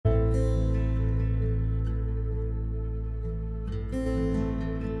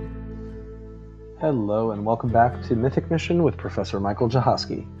Hello and welcome back to Mythic Mission with Professor Michael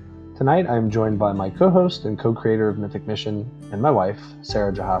Jahoski. Tonight I'm joined by my co-host and co-creator of Mythic Mission and my wife,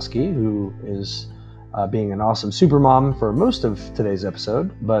 Sarah Jahoski, who is being an awesome supermom for most of today's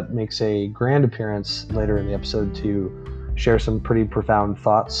episode, but makes a grand appearance later in the episode to share some pretty profound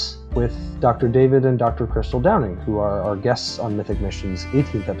thoughts with Dr. David and Dr. Crystal Downing, who are our guests on Mythic Mission's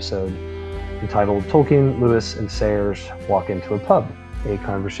 18th episode, entitled Tolkien, Lewis, and Sayers Walk Into a Pub, a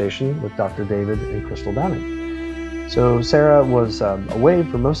conversation with Dr. David and Crystal Downing. So Sarah was away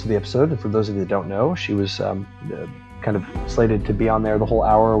for most of the episode, and for those of you that don't know, she was kind of slated to be on there the whole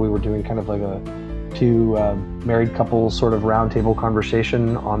hour. We were doing kind of like a two married couples sort of roundtable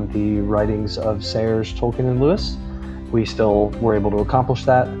conversation on the writings of Sayers, Tolkien, and Lewis. We still were able to accomplish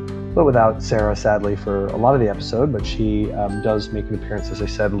that, but without Sarah, sadly, for a lot of the episode. But she does make an appearance, as I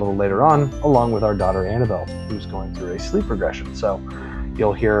said, a little later on, along with our daughter Annabelle, who's going through a sleep regression. So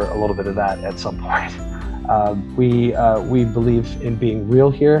you'll hear a little bit of that at some point. We believe in being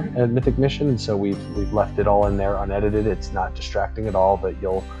real here at Mythic Mission, and so we've left it all in there unedited. It's not distracting at all, but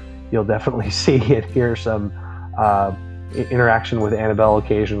you'll definitely see and hear some interaction with Annabelle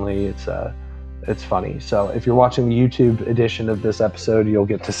occasionally. It's funny. So if you're watching the YouTube edition of this episode, you'll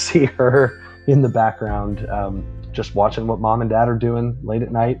get to see her in the background, just watching what mom and dad are doing late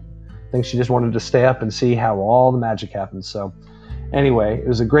at night. I think she just wanted to stay up and see how all the magic happens. So anyway, it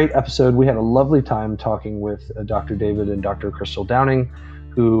was a great episode. We had a lovely time talking with Dr. David and Dr. Crystal Downing,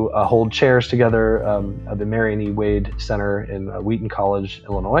 who hold chairs together at the Marion E. Wade Center in Wheaton College,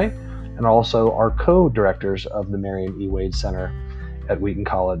 Illinois, and also are co-directors of the Marion E. Wade Center at Wheaton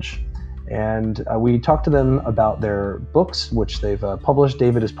College. And we talked to them about their books, which they've published.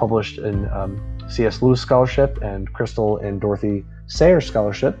 David is published in C.S. Lewis Scholarship and Crystal and Dorothy Sayers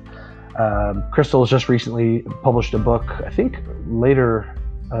Scholarship. Crystal has just recently published a book, I think later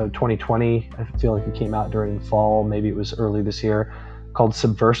 2020. I feel like it came out during the fall, maybe it was early this year, called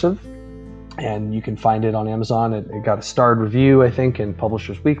Subversive. And you can find it on Amazon. It got a starred review, I think, in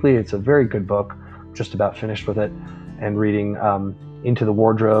Publishers Weekly. It's a very good book. Just about finished with it and reading Into the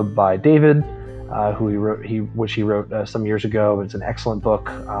Wardrobe by David, which he wrote some years ago. It's an excellent book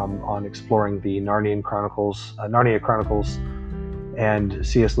on exploring the Narnia Chronicles, and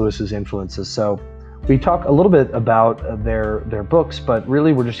C.S. Lewis's influences. So we talk a little bit about their books, but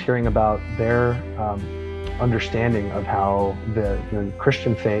really we're just hearing about their understanding of how the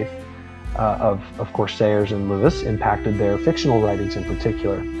Christian faith of course, Sayers and Lewis impacted their fictional writings in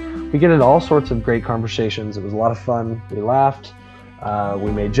particular. We get into all sorts of great conversations. It was a lot of fun. We laughed,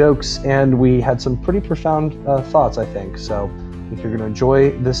 we made jokes, and we had some pretty profound thoughts, I think. So if you're going to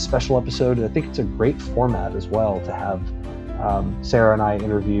enjoy this special episode, I think it's a great format as well to have Sarah and I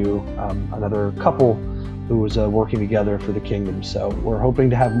interview another couple who was working together for the kingdom. So we're hoping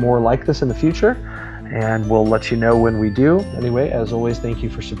to have more like this in the future, and we'll let you know when we do. Anyway, as always, thank you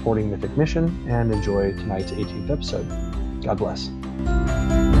for supporting Mythic Mission, and enjoy tonight's 18th episode. God bless.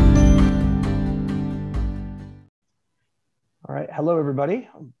 All right, hello everybody.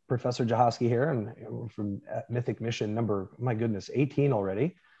 I'm Professor Jahoski here, and we're from Mythic Mission number, my goodness, 18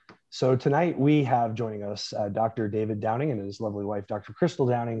 already. So tonight we have joining us Dr. David Downing and his lovely wife, Dr. Crystal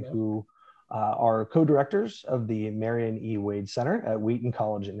Downing, who are co-directors of the Marion E. Wade Center at Wheaton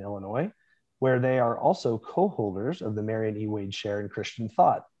College in Illinois, where they are also co-holders of the Marion E. Wade Chair in Christian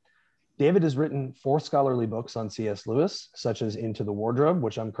Thought. David has written 4 scholarly books on C.S. Lewis, such as Into the Wardrobe,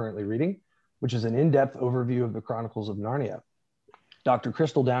 which I'm currently reading, which is an in-depth overview of the Chronicles of Narnia. Dr.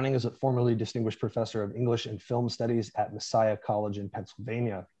 Crystal Downing is a formerly distinguished professor of English and Film Studies at Messiah College in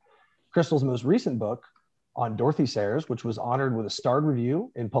Pennsylvania. Crystal's most recent book on Dorothy Sayers, which was honored with a starred review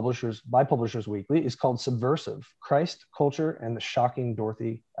by Publishers Weekly, is called Subversive: Christ, Culture, and the Shocking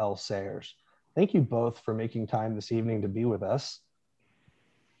Dorothy L. Sayers. Thank you both for making time this evening to be with us.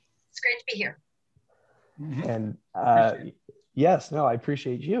 It's great to be here. And yes, no, I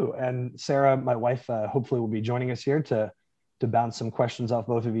appreciate you. And Sarah, my wife, hopefully will be joining us here to bounce some questions off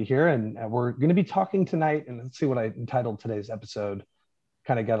both of you here. And we're going to be talking tonight, and let's see what I entitled today's episode.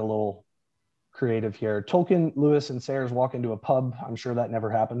 Kind of got a little creative here. Tolkien, Lewis, and Sayers walk into a pub. I'm sure that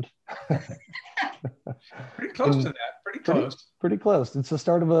never happened. Pretty close to that. Pretty close. It's the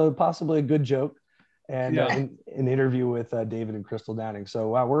start of possibly a good joke, and an interview with David and Crystal Downing. So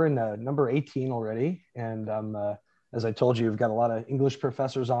wow, we're in number 18 already, and as I told you, we've got a lot of English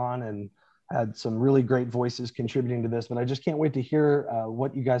professors on and had some really great voices contributing to this. But I just can't wait to hear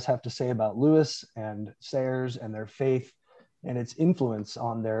what you guys have to say about Lewis and Sayers and their faith and its influence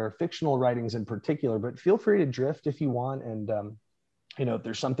on their fictional writings in particular. But feel free to drift if you want, and if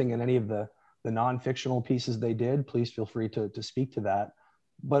there's something in any of the non-fictional pieces they did, please feel free to speak to that.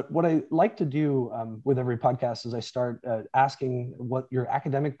 But what I like to do with every podcast is I start asking what your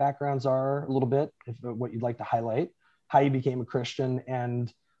academic backgrounds are a little bit, what you'd like to highlight, how you became a Christian,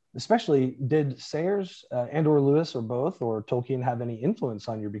 and especially did Sayers and or Lewis or both or Tolkien have any influence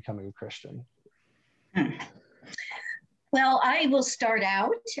on your becoming a Christian? Well, I will start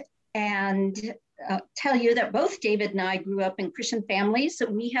out and tell you that both David and I grew up in Christian families. So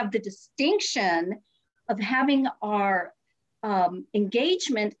we have the distinction of having our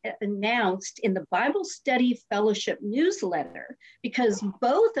engagement announced in the Bible Study Fellowship newsletter, because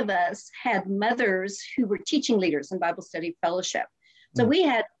both of us had mothers who were teaching leaders in Bible Study Fellowship. So we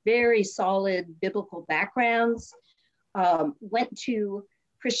had very solid biblical backgrounds, went to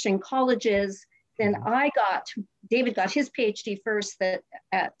Christian colleges. Then David got his PhD first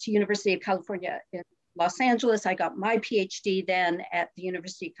at University of California in Los Angeles. I got my PhD then at the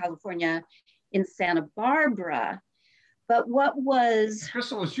University of California in Santa Barbara. But what was...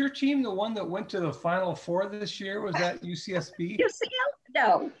 Crystal, was your team the one that went to the Final Four this year? Was that UCSB?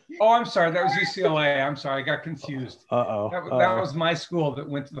 No. Oh, I'm sorry. That was UCLA. I'm sorry. I got confused. Uh-oh. That was my school that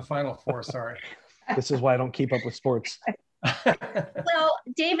went to the Final Four. Sorry. This is why I don't keep up with sports. Well,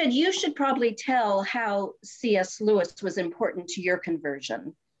 David, you should probably tell how C.S. Lewis was important to your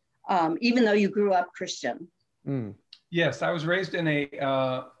conversion, even though you grew up Christian. Yes, I was raised in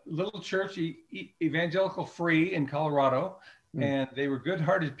a little church, evangelical free in Colorado, and they were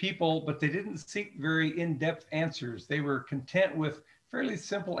good-hearted people, but they didn't seek very in-depth answers. They were content with fairly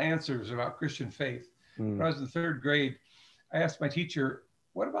simple answers about Christian faith. When I was in third grade, I asked my teacher,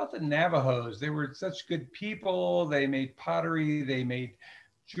 what about the Navajos? They were such good people. They made pottery, they made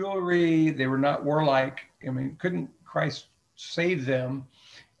jewelry, they were not warlike. I mean, couldn't Christ save them?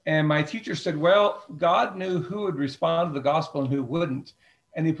 And my teacher said, well, God knew who would respond to the gospel and who wouldn't.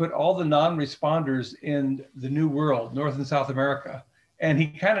 And he put all the non-responders in the New World, North and South America. And he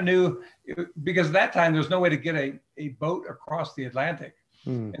kind of knew, because at that time, there was no way to get a boat across the Atlantic.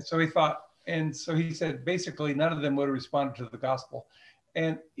 And so he thought, and so he said, basically, none of them would have responded to the gospel.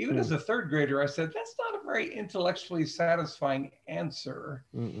 And even as a third grader, I said, that's not a very intellectually satisfying answer.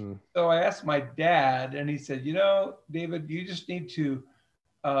 So I asked my dad, and he said, you know, David, you just need to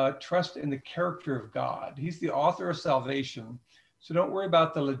trust in the character of God. He's the author of salvation. So don't worry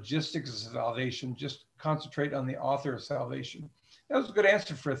about the logistics of salvation. Just concentrate on the author of salvation. That was a good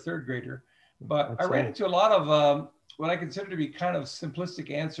answer for a third grader. But I ran into a lot of what I consider to be kind of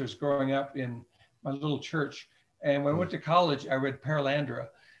simplistic answers growing up in my little church. And when I went to college, I read Perelandra.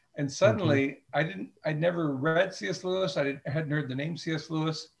 And suddenly, I'd never read C.S. Lewis. I hadn't heard the name C.S.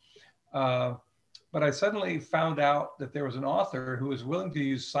 Lewis. But I suddenly found out that there was an author who was willing to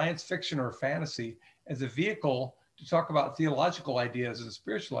use science fiction or fantasy as a vehicle to talk about theological ideas and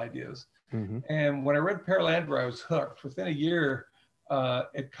spiritual ideas. And when I read Perelandra, I was hooked. Within a year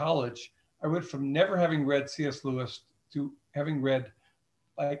at college, I went from never having read C.S. Lewis to having read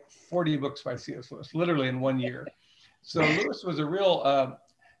like 40 books by C.S. Lewis, literally in 1 year. So Lewis was a real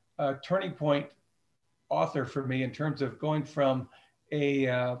turning point author for me in terms of going from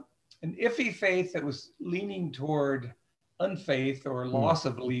an iffy faith that was leaning toward unfaith or loss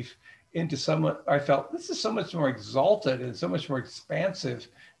of belief into someone I felt this is so much more exalted and so much more expansive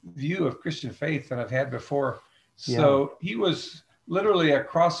view of Christian faith than I've had before. So he was literally a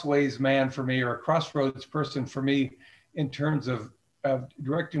crossways man for me, or a crossroads person for me in terms of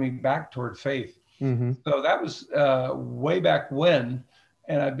directing me back toward faith. So that was way back when,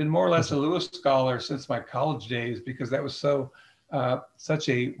 and I've been more or less a Lewis scholar since my college days, because that was such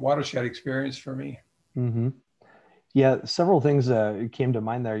a watershed experience for me. Yeah, several things came to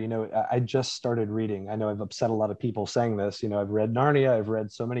mind there. You know, I just started reading. I know I've upset a lot of people saying this. You know, I've read Narnia. I've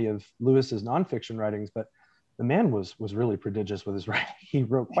read so many of Lewis's nonfiction writings, but the man was really prodigious with his writing. He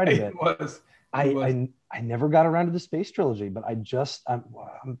wrote quite a bit. He was. I never got around to the space trilogy, but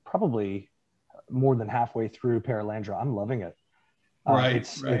I'm probably more than halfway through Perelandra. I'm loving it.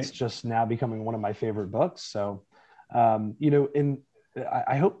 It's just now becoming one of my favorite books. So, you know,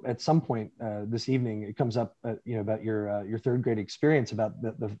 I hope at some point this evening it comes up, you know, about your third grade experience, about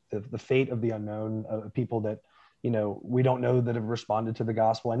the fate of the unknown, people that, you know, we don't know that have responded to the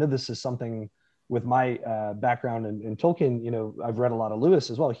gospel. I know this is something with my background in Tolkien. You know, I've read a lot of Lewis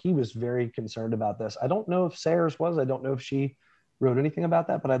as well. He was very concerned about this. I don't know if Sayers was. I don't know if she wrote anything about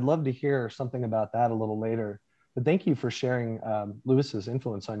that, but I'd love to hear something about that a little later. But thank you for sharing Lewis's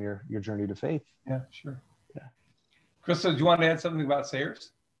influence on your journey to faith. Yeah, sure. Yeah. Crystal, do you want to add something about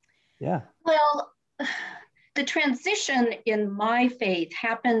Sayers? Yeah. Well, the transition in my faith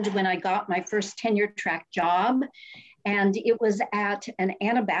happened when I got my first tenure track job. And it was at an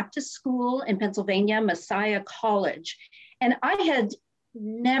Anabaptist school in Pennsylvania, Messiah College. And I had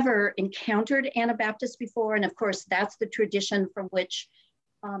never encountered Anabaptists before. And of course, that's the tradition from which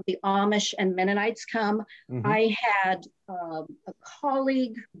the Amish and Mennonites come. Mm-hmm. I had a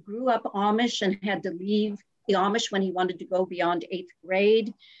colleague who grew up Amish and had to leave the Amish when he wanted to go beyond 8th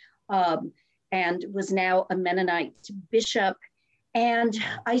grade, and was now a Mennonite bishop. And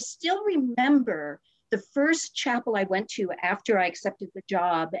I still remember the first chapel I went to after I accepted the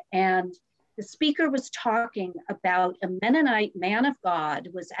job, and the speaker was talking about a Mennonite man of God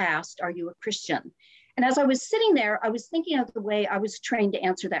was asked, "Are you a Christian?" And as I was sitting there, I was thinking of the way I was trained to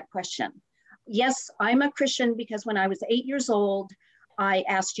answer that question. Yes, I'm a Christian because when I was 8 years old, I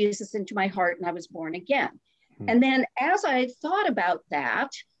asked Jesus into my heart and I was born again. Mm-hmm. And then as I thought about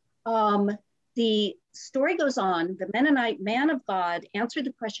that, the story goes on, the Mennonite man of God answered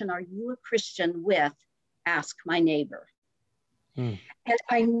the question, "Are you a Christian?" with, "Ask my neighbor." Mm. And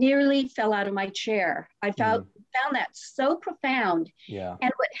I nearly fell out of my chair. I found that so profound. Yeah.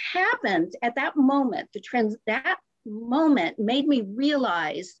 And what happened at that moment, that moment made me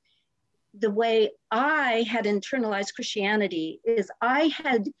realize the way I had internalized Christianity is I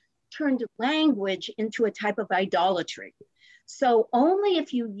had turned language into a type of idolatry. So only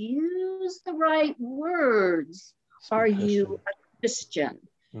if you use the right words are you a Christian,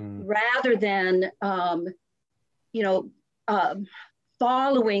 rather than,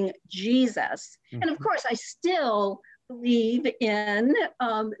 following Jesus. Mm-hmm. And of course, I still believe in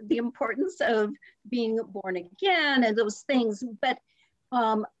the importance of being born again and those things. But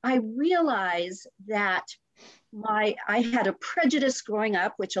I realized that I had a prejudice growing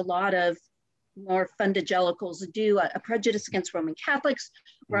up, which a lot of more fundagelicals do, a prejudice against Roman Catholics,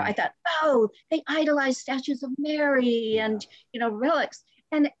 where I thought, oh, they idolize statues of Mary and, relics.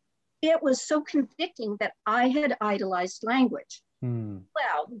 And it was so convicting that I had idolized language.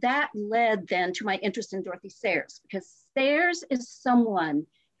 Well, that led then to my interest in Dorothy Sayers, because Sayers is someone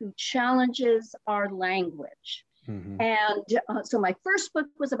who challenges our language. Mm-hmm. And so my first book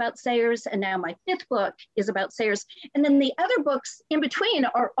was about Sayers, and now my 5th book is about Sayers. And then the other books in between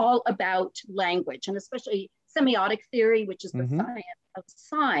are all about language, and especially semiotic theory, which is the science of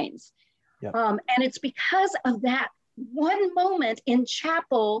signs. Yep. And it's because of that one moment in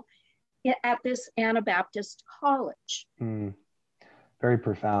chapel at this Anabaptist college. Very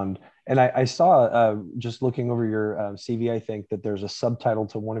profound. And I saw, just looking over your CV, I think that there's a subtitle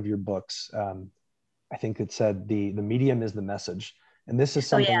to one of your books. I think it said the medium is the message. And this is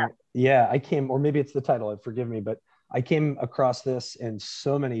something, I came, or maybe it's the title, forgive me, but I came across this in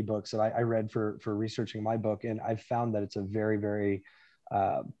so many books that I read for researching my book. And I found that it's a very, very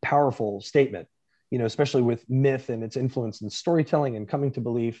powerful statement, especially with myth and its influence in storytelling and coming to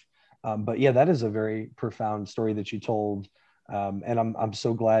belief. But yeah, that is a very profound story that you told. And I'm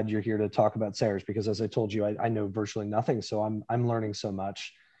so glad you're here to talk about Sayers, because as I told you, I know virtually nothing. So I'm learning so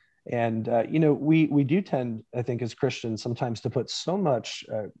much. And, we do tend, I think, as Christians sometimes to put so much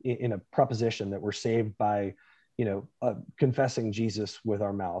in a proposition that we're saved by, confessing Jesus with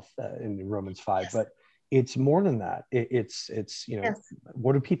our mouth in Romans 5. Yes. But it's more than that. It's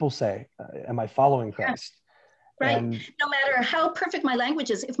what do people say? Am I following Christ? Right. And no matter how perfect my language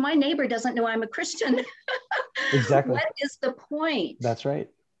is, if my neighbor doesn't know I'm a Christian, exactly. What is the point? That's right.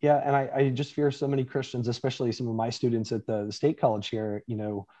 Yeah. And I just fear so many Christians, especially some of my students at the state college here,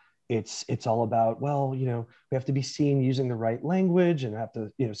 it's all about, we have to be seen using the right language and have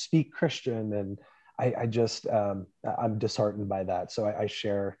to, speak Christian. And I'm disheartened by that. So I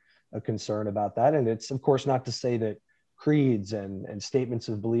share a concern about that. And it's, of course, not to say that creeds and statements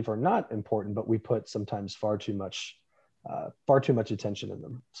of belief are not important, but we put sometimes far too much attention in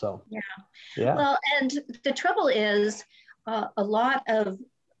them. So yeah. Well, and the trouble is, a lot of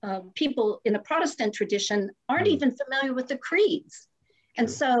people in the Protestant tradition aren't even familiar with the creeds. True. And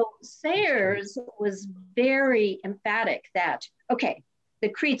so Sayers was very emphatic that, the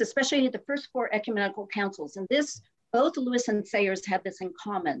creeds, especially the first 4 ecumenical councils, and this, both Lewis and Sayers had this in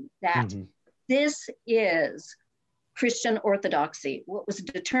common, that this is Christian orthodoxy, what was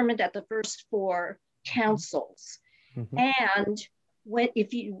determined at the first 4 councils. And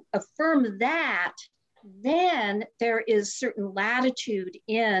if you affirm that, then there is certain latitude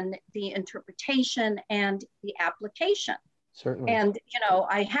in the interpretation and the application. Certainly. And,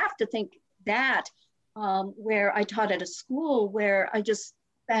 I have to think that where I taught at a school where I just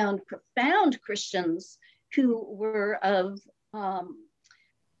found profound Christians who were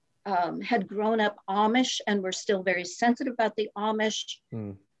had grown up Amish and were still very sensitive about the Amish.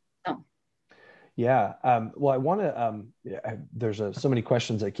 Yeah. Well, I want to, there's so many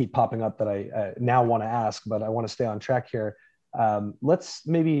questions that keep popping up that I now want to ask, but I want to stay on track here. Let's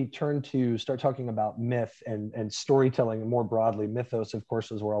maybe start talking about myth and storytelling more broadly. Mythos, of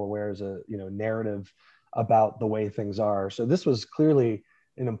course, as we're all aware, is a narrative about the way things are. So this was clearly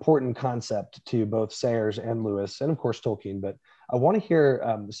an important concept to both Sayers and Lewis, and of course Tolkien. But I want to hear,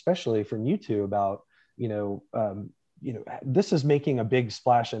 especially from you two, about this is making a big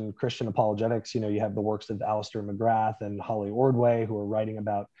splash in Christian apologetics. You have the works of Alistair McGrath and Holly Ordway, who are writing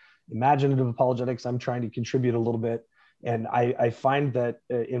about imaginative apologetics. I'm trying to contribute a little bit. And I find that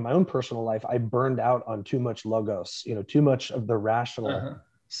in my own personal life, I burned out on too much logos, too much of the rational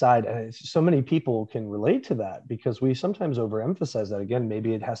side. And so many people can relate to that because we sometimes overemphasize that. Again,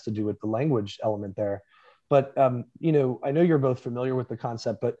 maybe it has to do with the language element there. But, I know you're both familiar with the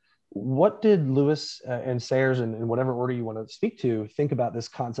concept, but what did Lewis and Sayers, and in whatever order you want to speak to, think about this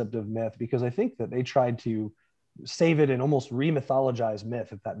concept of myth? Because I think that they tried to save it and almost re-mythologize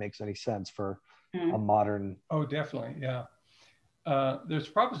myth, if that makes any sense, for a modern. Oh, definitely. Yeah. There's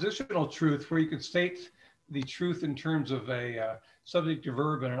propositional truth where you could state the truth in terms of a subject, a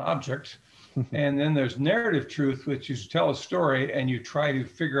verb, and an object. And then there's narrative truth, which you tell a story and you try to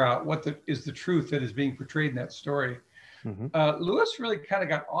figure out what is the truth that is being portrayed in that story. Lewis really kind of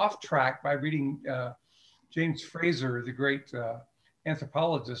got off track by reading James Fraser, the great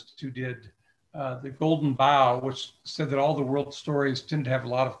anthropologist who did The Golden Bough, which said that all the world stories tend to have a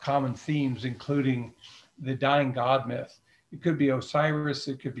lot of common themes, including the dying God myth. It could be Osiris,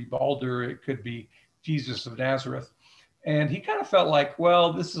 it could be Balder, it could be Jesus of Nazareth. And he kind of felt like,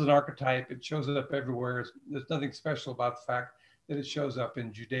 well, this is an archetype. It shows up everywhere. There's nothing special about the fact that it shows up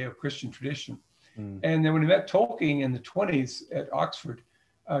in Judeo-Christian tradition. And then when he met Tolkien in the 20s at Oxford,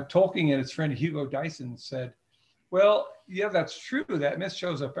 Tolkien and his friend Hugo Dyson said, well, yeah, that's true. That myth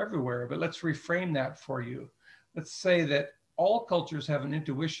shows up everywhere, but let's reframe that for you. Let's say that all cultures have an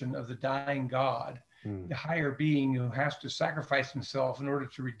intuition of the dying God, the higher being who has to sacrifice himself in order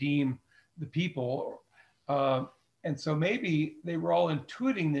to redeem the people. And so maybe they were all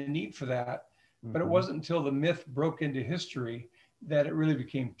intuiting the need for that, but it wasn't until the myth broke into history that it really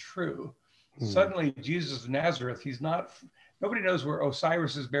became true. Suddenly, Jesus of Nazareth, nobody knows where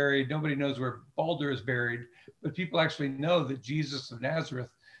Osiris is buried. Nobody knows where Balder is buried, but people actually know that Jesus of Nazareth,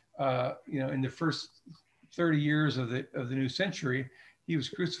 in the first 30 years of the new century, he was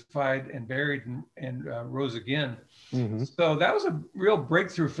crucified and buried and rose again. So that was a real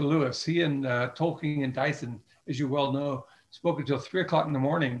breakthrough for Lewis. He and Tolkien and Dyson, as you well know, spoke until 3 o'clock in the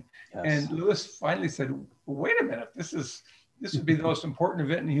morning. Yes. And Lewis finally said, wait a minute, this would be the most important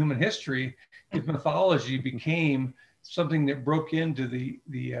event in human history if mythology became something that broke into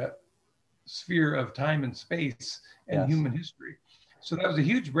the sphere of time and space and human history. So that was a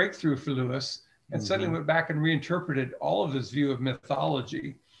huge breakthrough for Lewis, and suddenly went back and reinterpreted all of his view of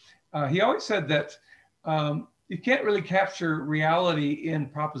mythology. He always said that you can't really capture reality in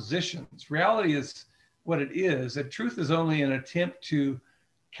propositions. Reality is what it is, and truth is only an attempt to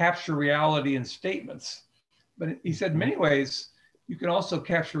capture reality in statements. But he said in many ways, you can also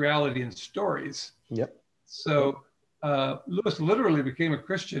capture reality in stories. Yep. So Lewis literally became a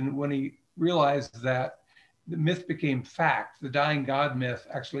Christian when he realized that the myth became fact. The dying God myth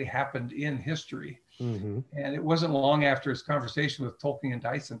actually happened in history. And it wasn't long after his conversation with Tolkien and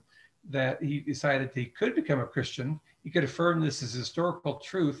Dyson that he decided he could become a Christian. He could affirm this as historical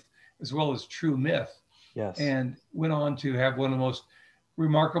truth as well as true myth. Yes. And went on to have one of the most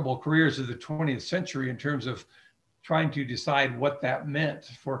remarkable careers of the 20th century in terms of trying to decide what that meant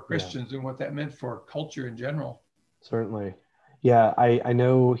for Christians and what that meant for culture in general. Certainly. Yeah, I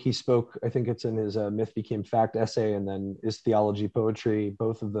know he spoke, I think it's in his Myth Became Fact essay, and then Is Theology Poetry,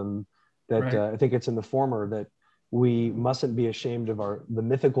 both of them, that I think it's in the former, that we mustn't be ashamed of the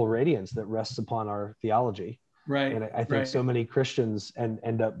mythical radiance that rests upon our theology. Right. And I think so many Christians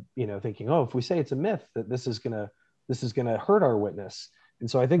end up, thinking, oh, if we say it's a myth, that this is gonna hurt our witness. And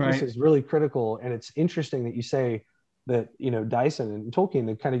so I think this is really critical. And it's interesting that you say that, Dyson and Tolkien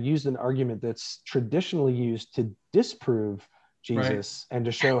had kind of used an argument that's traditionally used to disprove Jesus and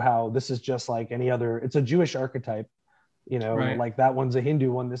to show how this is just like any other, it's a Jewish archetype, like that one's a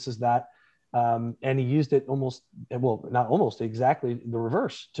Hindu one, this is that. And he used it not almost exactly the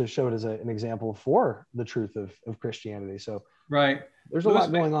reverse to show it as an example for the truth of Christianity. So there's a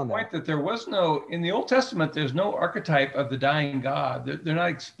lot going on there. Point that there was in the Old Testament, there's no archetype of the dying God. They're not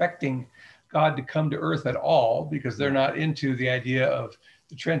expecting God to come to earth at all because they're not into the idea of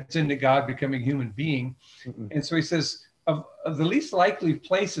the transcendent God becoming a human being. And so he says, of the least likely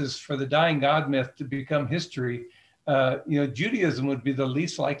places for the dying God myth to become history, Judaism would be the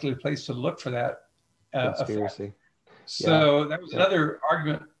least likely place to look for that conspiracy. So that was another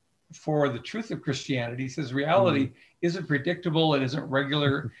argument for the truth of Christianity. He says reality isn't predictable. It isn't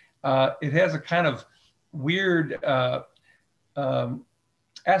regular. It has a kind of weird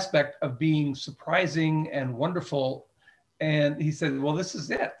aspect of being surprising and wonderful. And he said, well, this is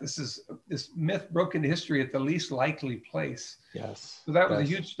it. This myth broke into history at the least likely place. Yes. So that was a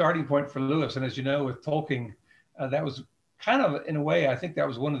huge starting point for Lewis. And as you know, with Tolkien, that was kind of, in a way, I think that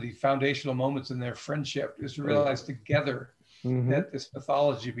was one of the foundational moments in their friendship, is to realize together that this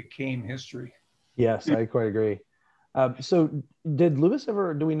mythology became history. Yes, I quite agree. So did Lewis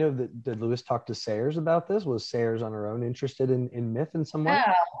did Lewis talk to Sayers about this? Was Sayers on her own interested in myth in some way?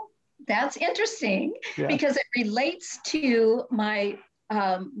 That's interesting because it relates to my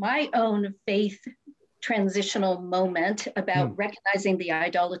my own faith transitional moment about recognizing the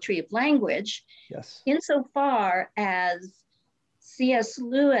idolatry of language. Yes. Insofar as C.S.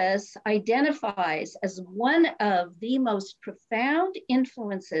 Lewis identifies as one of the most profound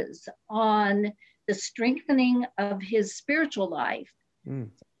influences on the strengthening of his spiritual life.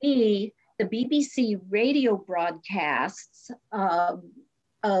 The BBC radio broadcasts of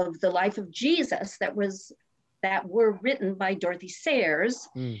the life of Jesus that were written by Dorothy Sayers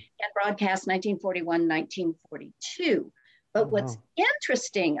and broadcast 1941, 1942. But what's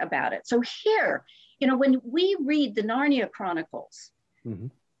interesting about it, so here, when we read the Narnia Chronicles,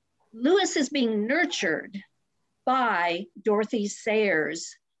 Lewis is being nurtured by Dorothy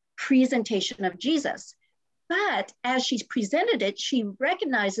Sayers' presentation of Jesus. But as she's presented it, she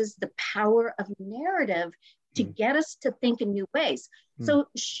recognizes the power of narrative to get us to think in new ways. So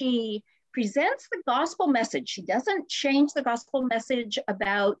she presents the gospel message. She doesn't change the gospel message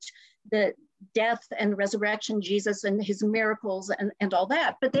about the death and resurrection Jesus and his miracles and all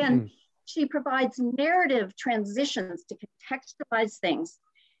that. But then she provides narrative transitions to contextualize things.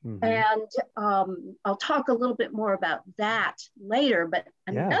 And I'll talk a little bit more about that later. But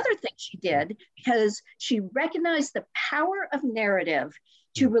another thing she did, because she recognized the power of narrative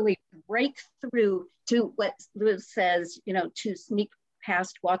to really break through to what Lewis says, to sneak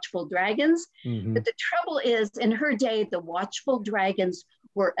past watchful dragons. But the trouble is, in her day, the watchful dragons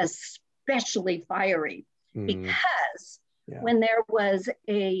were especially fiery because when there was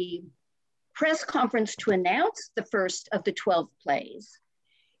a press conference to announce the first of the 12 plays,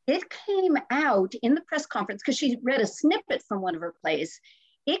 it came out in the press conference, because she read a snippet from one of her plays,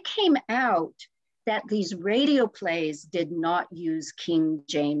 it came out that these radio plays did not use King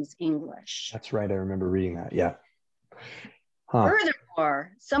James English. That's right. I remember reading that. Yeah.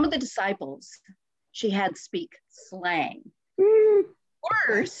 Furthermore, some of the disciples she had speak slang.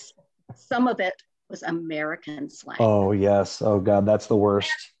 Worse, some of it was American slang. Oh, yes. Oh, God, that's the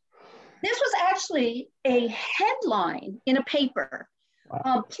worst. This was actually a headline in a paper.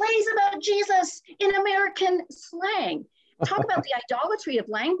 Plays about Jesus in American slang. Talk about the idolatry of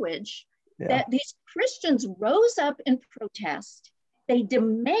language. That these Christians rose up in protest. They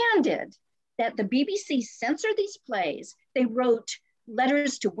demanded that the BBC censor these plays. They wrote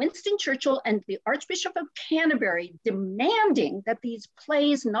letters to Winston Churchill and the Archbishop of Canterbury demanding that these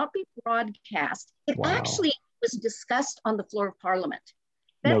plays not be broadcast. It actually was discussed on the floor of Parliament.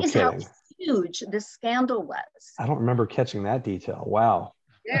 That is how huge this scandal was. I don't remember catching that detail. Wow.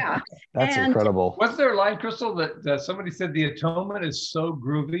 Yeah. That's incredible. Was there a line, Crystal, that somebody said the atonement is so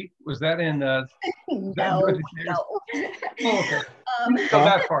groovy? Was that in No. Oh, okay. Go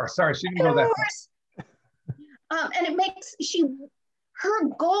that far. Sorry, she didn't go that far. And it makes, her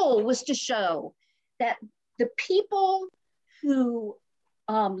goal was to show that the people who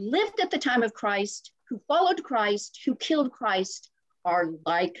lived at the time of Christ, who followed Christ, who killed Christ, are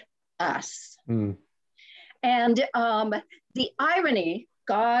like us. And the irony,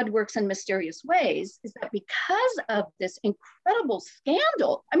 God works in mysterious ways, is that because of this incredible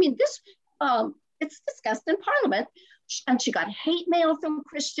scandal, I mean, this it's discussed in Parliament, and she got hate mail from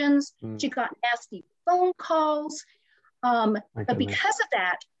Christians, she got nasty phone calls, but because of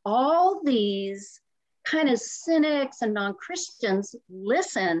that, all these kind of cynics and non-Christians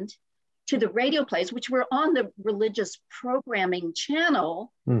listened to the radio plays, which were on the religious programming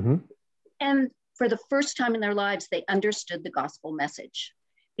channel, and for the first time in their lives, they understood the gospel message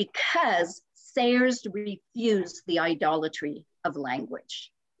because Sayers refused the idolatry of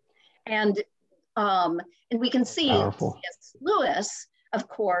language. And we can see C.S. Lewis, of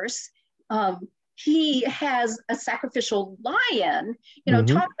course, he has a sacrificial lion, talk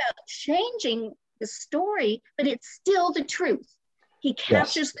about changing the story, but it's still the truth. He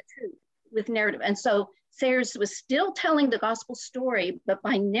captures the truth with narrative. And so Sayers was still telling the gospel story, but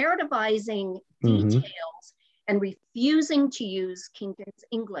by narrativizing details and refusing to use King James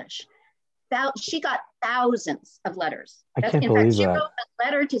English. she got thousands of letters. I can't believe she that. wrote a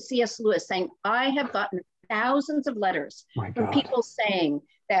letter to C.S. Lewis saying, I have gotten thousands of letters from people saying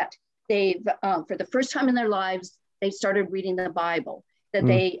that they've, for the first time in their lives, they started reading the Bible, that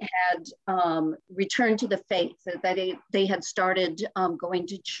they had returned to the faith, that they had started going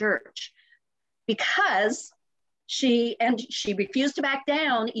to church, because she refused to back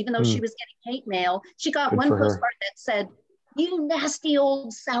down, even though she was getting hate mail. She got one postcard that said, "You nasty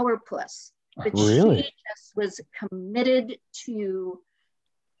old sourpuss." But really? she just was committed to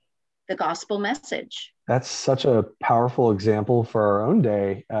the gospel message. That's such a powerful example for our own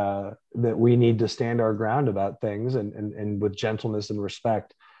day, that we need to stand our ground about things and with gentleness and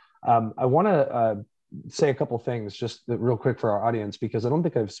respect. I want to say a couple things just real quick for our audience, because I don't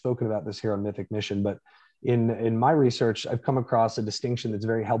think I've spoken about this here on Mythic Mission, but in my research, I've come across a distinction that's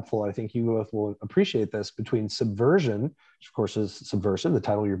very helpful. I think you both will appreciate this, between subversion, which of course is subversive, the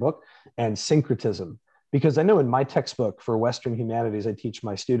title of your book, and syncretism. Because I know in my textbook for Western humanities, I teach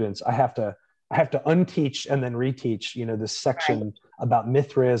my students, I have to unteach and then reteach, this section about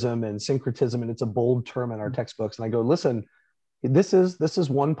Mithraism and syncretism, and it's a bold term in our textbooks. And I go, listen, this is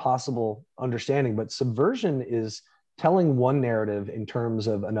one possible understanding, but subversion is telling one narrative in terms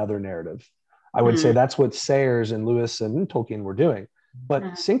of another narrative. I would say that's what Sayers and Lewis and Tolkien were doing.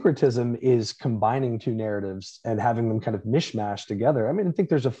 But syncretism is combining two narratives and having them kind of mishmash together. I mean, I think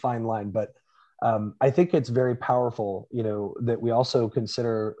there's a fine line, but I think it's very powerful, that we also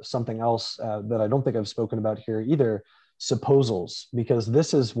consider something else that I don't think I've spoken about here either, supposals, because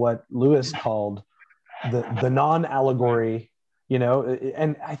this is what Lewis called the non-allegory,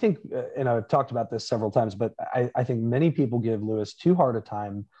 and I think, and I've talked about this several times, but I think many people give Lewis too hard a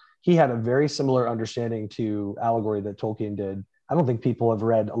time. He had a very similar understanding to allegory that Tolkien did. I don't think people have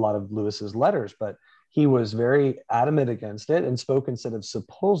read a lot of Lewis's letters, but he was very adamant against it and spoke instead of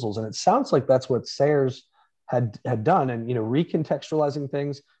supposals. And it sounds like that's what Sayers had done, and recontextualizing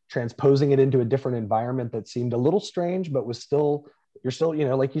things, transposing it into a different environment that seemed a little strange, but you're still,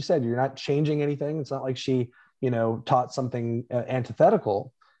 like you said, you're not changing anything. It's not like she, taught something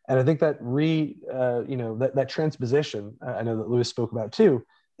antithetical. And I think that that transposition, I know that Lewis spoke about too,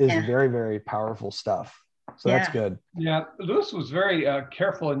 is very, very powerful stuff. So that's good. Yeah, Lewis was very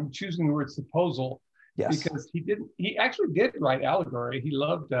careful in choosing the word supposal. Yes. Because he actually did write allegory. He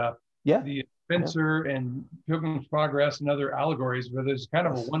loved the Spencer and Pilgrim's Progress and other allegories, where there's kind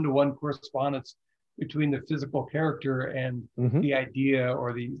of a one-to-one correspondence between the physical character and the idea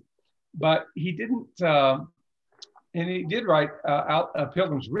but he didn't, and he did write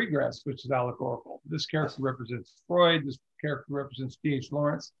Pilgrim's Regress, which is allegorical. This character represents Freud, this character represents D.H.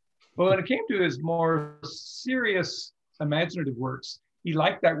 Lawrence. But when it came to his more serious imaginative works, he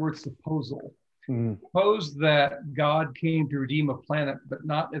liked that word supposal. Suppose that God came to redeem a planet, but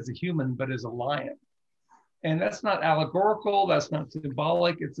not as a human, but as a lion. And that's not allegorical, that's not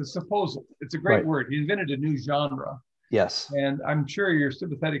symbolic, it's a supposal. It's a great word. He invented a new genre. Yes. And I'm sure you're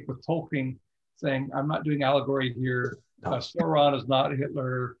sympathetic with Tolkien saying, I'm not doing allegory here. No. Sauron is not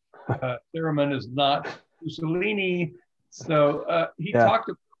Hitler. Saruman is not Mussolini. So he talked,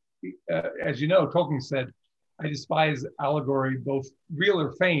 as you know, Tolkien said, I despise allegory, both real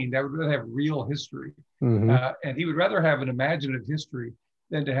or feigned. I would rather have real history. And he would rather have an imaginative history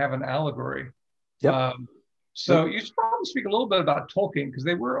than to have an allegory. Yep. So you should probably speak a little bit about Tolkien, because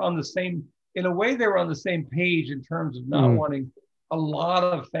they were on the same, in a way, they were on the same page in terms of not wanting a lot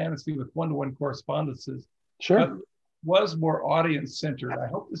of fantasy with one-to-one correspondences. Sure. But was more audience-centered. I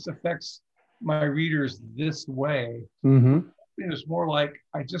hope this affects my readers this way. It's more like,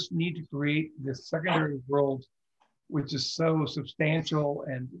 I just need to create this secondary world, which is so substantial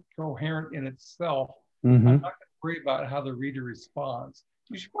and coherent in itself. I'm not going to worry about how the reader responds.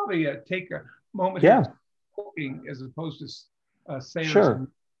 You should probably take a moment here talking as opposed to Sayers. Sure.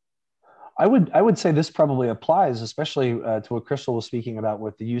 I would say this probably applies, especially to what Crystal was speaking about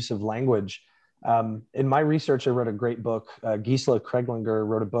with the use of language. In my research, I read a great book. Gisela Kreglinger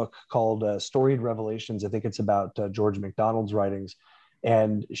wrote a book called Storied Revelations. I think it's about George MacDonald's writings.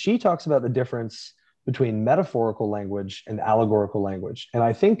 And she talks about the difference between metaphorical language and allegorical language. And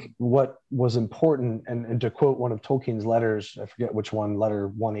I think what was important, and to quote one of Tolkien's letters, I forget which one, letter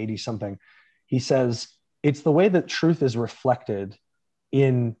 180 something, he says, it's the way that truth is reflected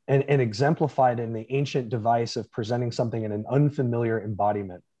in and exemplified in the ancient device of presenting something in an unfamiliar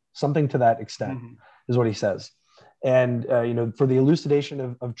embodiment. Something to that extent is what he says. And, for the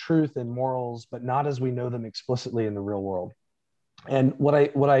elucidation of truth and morals, but not as we know them explicitly in the real world. And what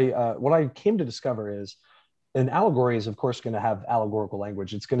I came to discover is an allegory is, of course, going to have allegorical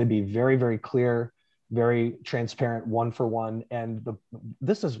language. It's going to be very, very clear, very transparent, one for one. And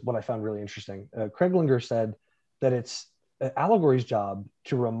this is what I found really interesting. Kreglinger said that it's allegory's job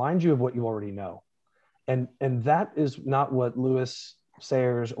to remind you of what you already know. And that is not what Lewis,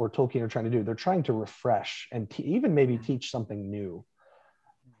 Sayers, or Tolkien are trying to do. They're trying to refresh and even maybe teach something new.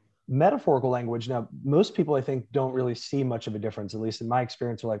 Metaphorical language, now, most people, I think, don't really see much of a difference, at least in my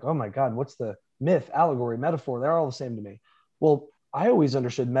experience. Are like, oh my God, what's the myth, allegory, metaphor? They're all the same to me. Well, I always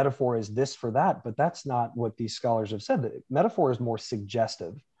understood metaphor is this for that, but that's not what these scholars have said. That metaphor is more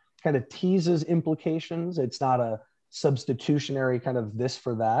suggestive, kind of teases implications. It's not a substitutionary kind of this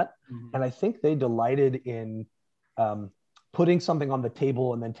for that. And I think they delighted in putting something on the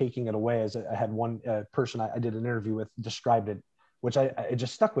table and then taking it away. As I had one person I did an interview with described it, which it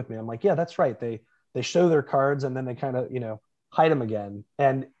just stuck with me. I'm like, yeah, that's right. They show their cards and then they kind of, hide them again.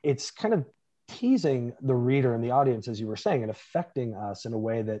 And it's kind of teasing the reader and the audience, as you were saying, and affecting us in a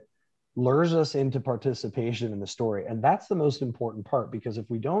way that lures us into participation in the story. And that's the most important part, because if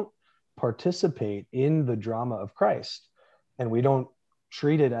we don't participate in the drama of Christ and we don't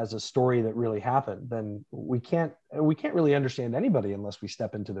treat it as a story that really happened, then we can't really understand anybody unless we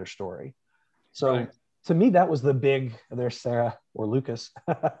step into their story. So right. To me, that was the big, there's Sarah or Lucas.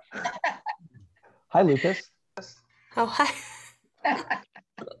 Hi, Lucas. Oh, hi.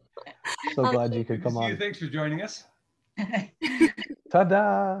 So glad you could come on. Thanks for joining us.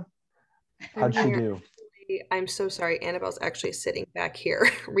 Ta-da! How'd she do? I'm so sorry. Annabelle's actually sitting back here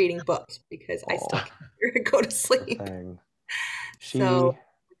reading books because I still can't go to sleep. So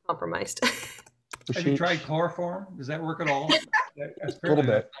compromised. Have you tried chloroform? Does that work at all? A little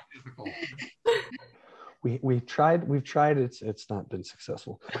bit. We've tried. It's not been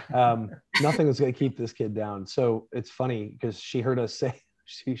successful. Nothing is going to keep this kid down. So it's funny because she heard us say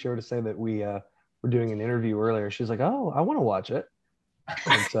that we were doing an interview earlier. She's like, "Oh, I want to watch it."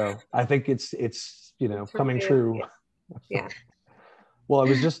 And so I think it's coming true. Yeah. Well, I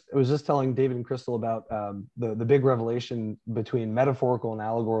was just telling David and Crystal about the big revelation between metaphorical and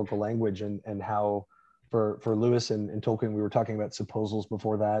allegorical language, and how for Lewis and Tolkien, we were talking about supposals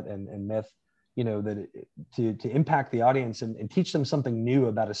before that, and myth. That to impact the audience and teach them something new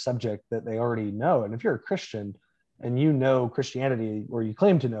about a subject that they already know. And if you're a Christian and you know Christianity, or you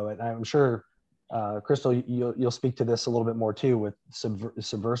claim to know it, I'm sure, Crystal, you'll speak to this a little bit more too with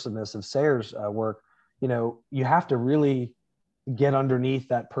subversiveness of Sayers' work. You have to really get underneath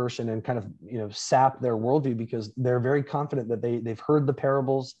that person and kind of, sap their worldview, because they're very confident that they've heard the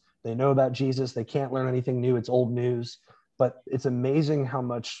parables, they know about Jesus, they can't learn anything new, it's old news. But it's amazing how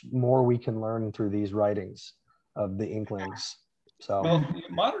much more we can learn through these writings of the Inklings. So, well,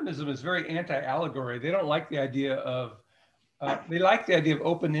 modernism is very anti-allegory. They don't like the idea of, they like the idea of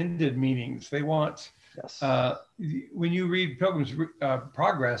open-ended meanings. They want, yes. When you read Pilgrim's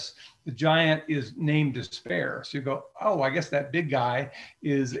Progress, the giant is named Despair. So you go, oh, I guess that big guy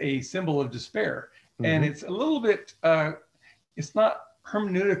is a symbol of despair. Mm-hmm. And it's a little bit, it's not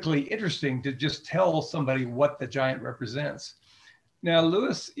hermeneutically interesting to just tell somebody what the giant represents. Now,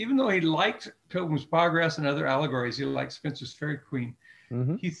 Lewis, even though he liked Pilgrim's Progress and other allegories, he liked Spencer's Fairy Queen.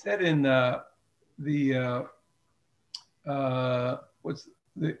 Mm-hmm. He said in the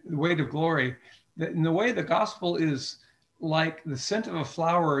Weight of Glory, that in the way the gospel is like the scent of a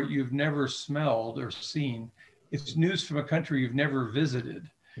flower you've never smelled or seen. It's news from a country you've never visited.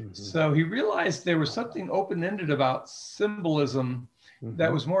 Mm-hmm. So he realized there was something open-ended about symbolism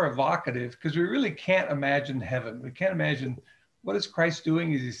that was more evocative, because we really can't imagine heaven. We can't imagine, what is Christ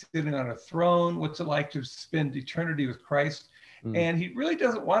doing? Is he sitting on a throne? What's it like to spend eternity with Christ? And he really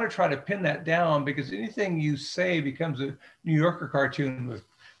doesn't want to try to pin that down, because anything you say becomes a New Yorker cartoon with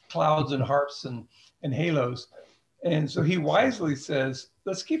clouds and harps and halos. And so he wisely says,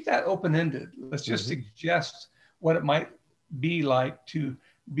 let's keep that open-ended. Let's just suggest what it might be like to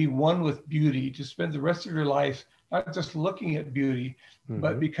be one with beauty, to spend the rest of your life not just looking at beauty,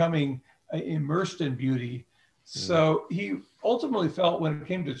 but becoming immersed in beauty. So he ultimately felt, when it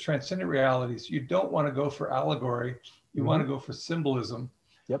came to transcendent realities, you don't want to go for allegory, you want to go for symbolism.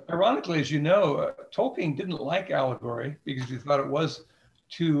 Yep. Ironically, as you know, Tolkien didn't like allegory because he thought it was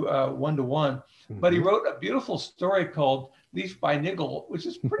too one-to-one, but he wrote a beautiful story called Leaf by Niggle, which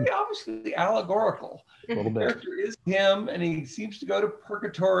is pretty obviously allegorical. The character is him, and he seems to go to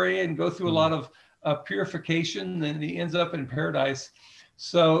purgatory and go through a lot of purification, and he ends up in paradise.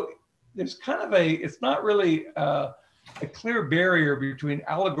 So there's kind of it's not really a clear barrier between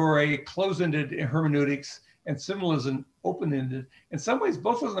allegory, close-ended hermeneutics, and symbolism, open-ended. In some ways,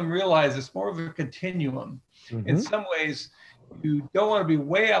 both of them realize it's more of a continuum. In some ways, you don't want to be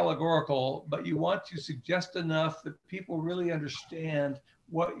way allegorical, but you want to suggest enough that people really understand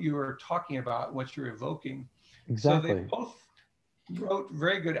what you were talking about, what you're evoking. Exactly. So they both wrote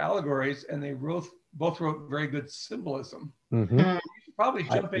very good allegories, and they both wrote very good symbolism. Mm-hmm. You should probably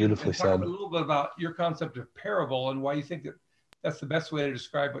jump in and talk a little bit about your concept of parable and why you think that that's the best way to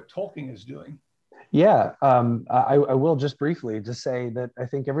describe what Tolkien is doing. Yeah, I will just briefly just say that I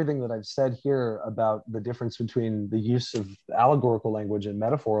think everything that I've said here about the difference between the use of allegorical language and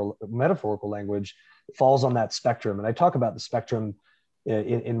metaphorical language falls on that spectrum. And I talk about the spectrum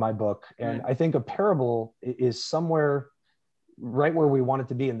in my book. And I think a parable is somewhere right where we want it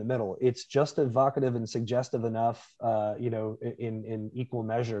to be, in the middle. It's just evocative and suggestive enough, in equal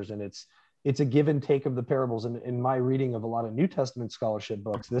measures. And it's a give and take of the parables. And in my reading of a lot of New Testament scholarship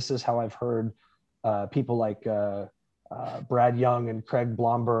books, this is how I've heard people like Brad Young and Craig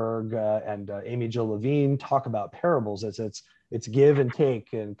Blomberg and Amy Jill Levine talk about parables as it's give and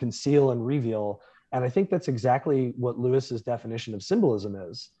take and conceal and reveal. And I think that's exactly what Lewis's definition of symbolism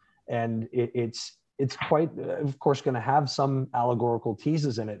is. And it's quite, of course, going to have some allegorical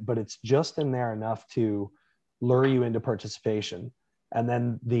teases in it, but it's just in there enough to lure you into participation. And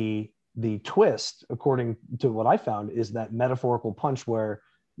then the twist, according to what I found, is that metaphorical punch where,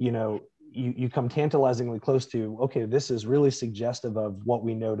 you come tantalizingly close to, okay, this is really suggestive of what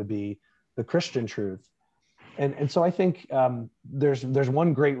we know to be the Christian truth. And so I think there's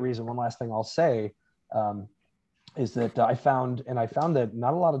one great reason, one last thing I'll say, is that I found that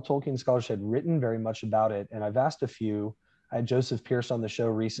not a lot of Tolkien scholars had written very much about it. And I've asked a few. I had Joseph Pierce on the show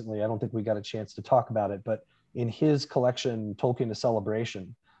recently. I don't think we got a chance to talk about it, but in his collection, Tolkien: A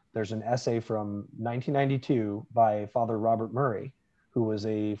Celebration, there's an essay from 1992 by Father Robert Murray, who was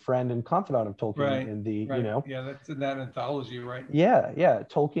a friend and confidant of Tolkien in the, Yeah, that's in that anthology, right? Yeah,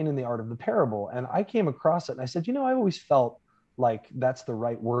 Tolkien and the Art of the Parable. And I came across it and I said, I always felt like that's the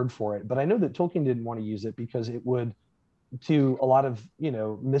right word for it. But I know that Tolkien didn't want to use it because it would, to a lot of,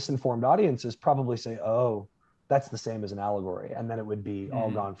 misinformed audiences, probably say, oh, that's the same as an allegory. And then it would be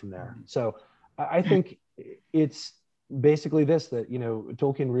all gone from there. So I think it's basically this, that,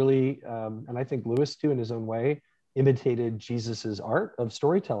 Tolkien really, and I think Lewis too, in his own way, imitated Jesus's art of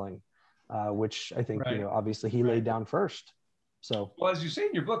storytelling, which I think, obviously he laid down first. So, well, as you say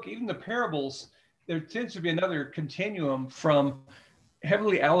in your book, even the parables, there tends to be another continuum from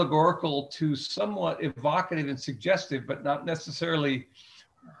heavily allegorical to somewhat evocative and suggestive, but not necessarily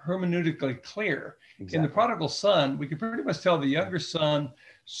hermeneutically clear. Exactly. In the prodigal son, we can pretty much tell the younger son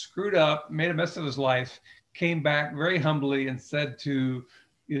screwed up, made a mess of his life, came back very humbly and said to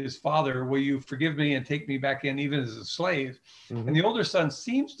his father, will you forgive me and take me back in even as a slave? Mm-hmm. And the older son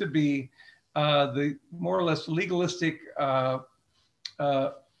seems to be the more or less legalistic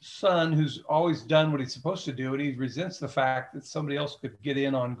son who's always done what he's supposed to do, and he resents the fact that somebody else could get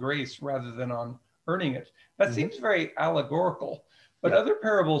in on grace rather than on earning it. That seems very allegorical. But other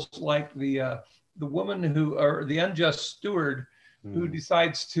parables, like the woman who, or the unjust steward who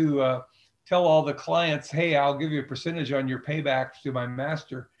decides to tell all the clients, hey, I'll give you a percentage on your payback to my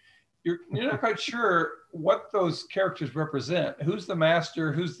master. You're not quite sure what those characters represent. Who's the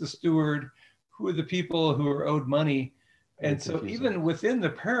master? Who's the steward? Who are the people who are owed money? And so even within the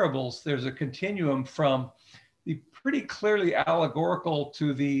parables, there's a continuum from the pretty clearly allegorical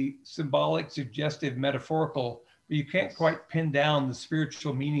to the symbolic, suggestive, metaphorical, but you can't quite pin down the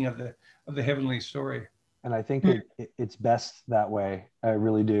spiritual meaning of the heavenly story. And I think it's best that way. I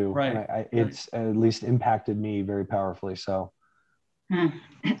really do. Right. And it's at least impacted me very powerfully. So,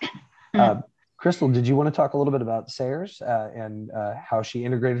 Crystal, did you want to talk a little bit about Sayers and how she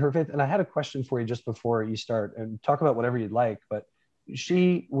integrated her faith? And I had a question for you just before you start, and talk about whatever you'd like. But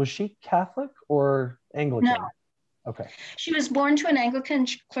was she Catholic or Anglican? No. Okay. She was born to an Anglican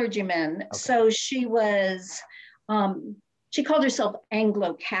clergyman. Okay. So she was, she called herself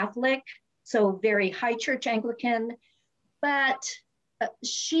Anglo-Catholic. So very high church Anglican, but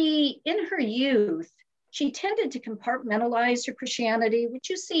she, in her youth, she tended to compartmentalize her Christianity, which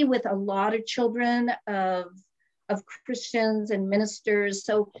you see with a lot of children of Christians and ministers.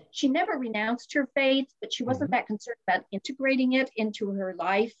 So she never renounced her faith, but she wasn't that concerned about integrating it into her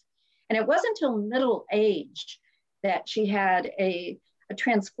life. And it wasn't until middle age that she had a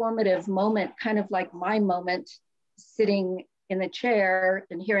transformative moment, kind of like my moment sitting in the chair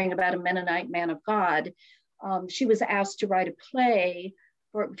and hearing about a Mennonite man of God. She was asked to write a play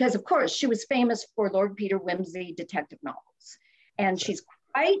because of course she was famous for Lord Peter Wimsey detective novels. And she's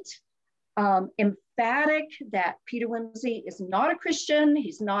quite emphatic that Peter Wimsey is not a Christian.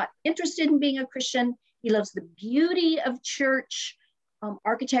 He's not interested in being a Christian. He loves the beauty of church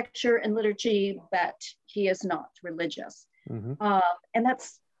architecture and liturgy, but he is not religious. And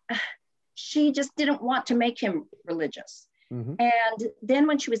that's, she just didn't want to make him religious. Mm-hmm. And then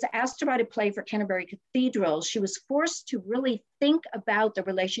when she was asked to write a play for Canterbury Cathedral, she was forced to really think about the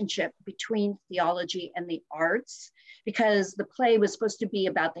relationship between theology and the arts, because the play was supposed to be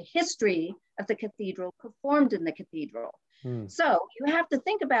about the history of the cathedral performed in the cathedral. So you have to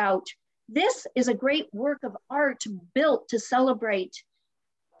think about, this is a great work of art built to celebrate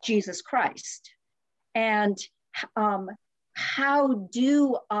Jesus Christ. And how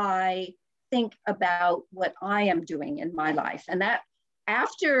do I think about what I am doing in my life? And that,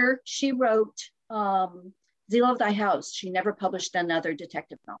 after she wrote Zeal of Thy House, she never published another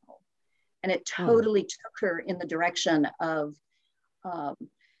detective novel. And it totally took her in the direction of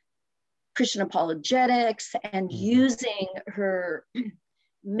Christian apologetics and using her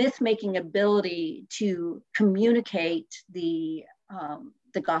myth-making ability to communicate the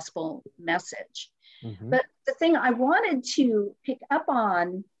gospel message. But the thing I wanted to pick up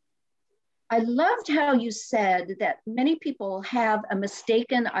on, I loved how you said that many people have a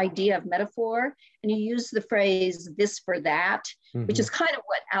mistaken idea of metaphor, and you use the phrase this for that, which is kind of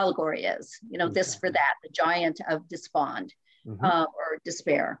what allegory is, you know, this for that, the giant of despond or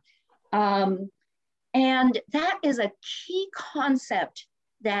despair. And that is a key concept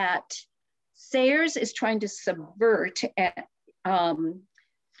that Sayers is trying to subvert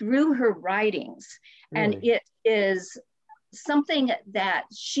through her writings. Really? And it is something that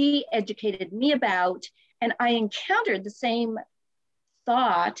she educated me about. And I encountered the same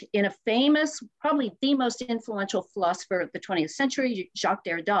thought in a famous, probably the most influential philosopher of the 20th century, Jacques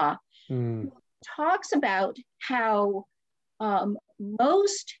Derrida, who talks about how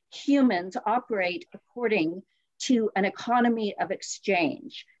most humans operate according to an economy of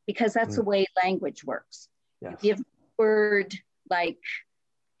exchange, because that's the way language works. Yes. You give a word like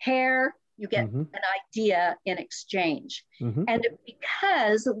hair, you get an idea in exchange. And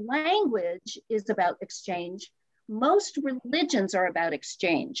because language is about exchange, most religions are about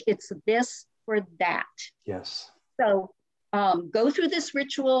exchange. It's this for that. Yes. So go through this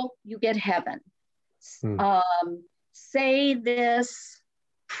ritual, you get heaven. Say this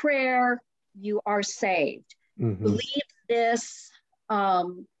prayer, you are saved. Believe this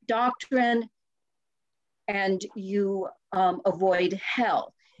doctrine, and you avoid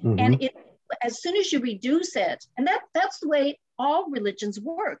hell. And it, as soon as you reduce it, and that's the way all religions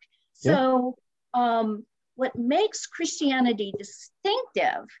work. So what makes Christianity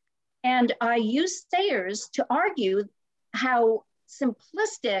distinctive, and I use Sayers to argue how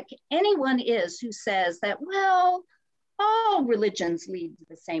simplistic anyone is who says that, well, all religions lead to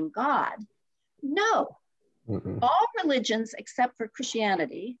the same God. No, all religions except for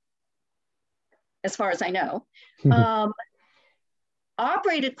Christianity, as far as I know,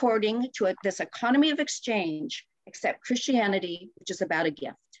 operate according to this economy of exchange, except Christianity, which is about a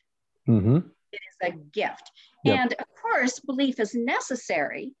gift. It is a gift. And of course, belief is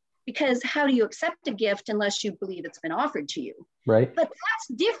necessary, because how do you accept a gift unless you believe it's been offered to you? Right. But that's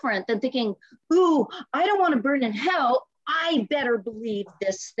different than thinking, ooh, I don't want to burn in hell, I better believe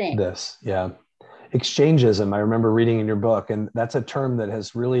this thing. Exchangism, I remember reading in your book, and that's a term that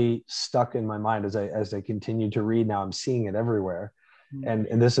has really stuck in my mind as I continue to read. Now I'm seeing it everywhere.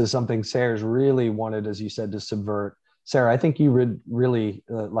 And this is something Sayers really wanted, as you said, to subvert. Sarah, I think you would really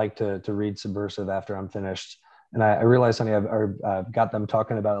like to read Subversive after I'm finished. And I realize, honey, I've got them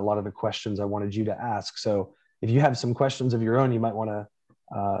talking about a lot of the questions I wanted you to ask. So if you have some questions of your own, you might want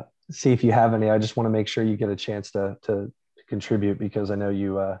to see if you have any. I just want to make sure you get a chance to contribute, because I know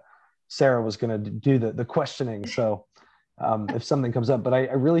you, Sarah was going to do the questioning. So if something comes up, but I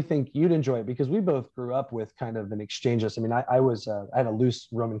really think you'd enjoy it, because we both grew up with kind of an exchangeist. I mean, I had a loose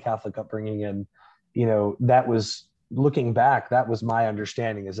Roman Catholic upbringing, and, you know, that was, looking back, that was my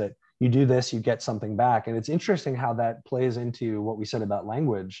understanding, is that you do this, you get something back. And it's interesting how that plays into what we said about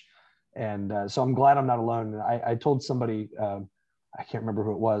language. And so I'm glad I'm not alone. I told somebody, I can't remember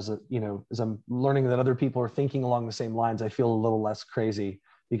who it was, you know, as I'm learning that other people are thinking along the same lines, I feel a little less crazy,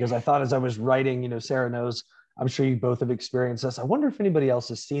 because I thought as I was writing, you know, Sarah knows, I'm sure you both have experienced this. I wonder if anybody else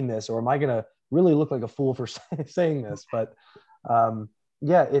has seen this, or am I going to really look like a fool for saying this? But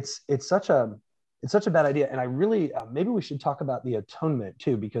yeah, it's such a bad idea. And I really, maybe we should talk about the atonement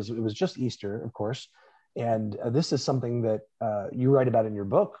too, because it was just Easter, of course. And this is something that you write about in your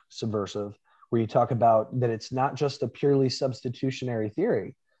book, Subversive, where you talk about that it's not just a purely substitutionary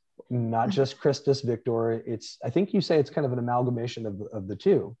theory, not just Christus Victor. It's, I think you say it's kind of an amalgamation of the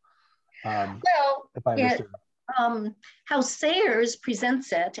two. Well, if I understood. How Sayers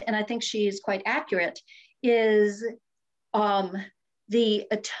presents it, and I think she is quite accurate, is the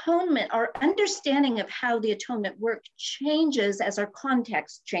atonement, our understanding of how the atonement work changes as our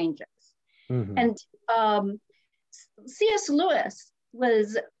context changes. And C.S. Lewis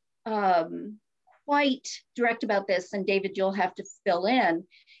was quite direct about this, and David, you'll have to fill in.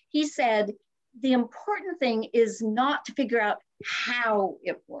 He said, the important thing is not to figure out how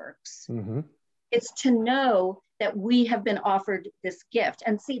it works. Mm-hmm. It's to know that we have been offered this gift.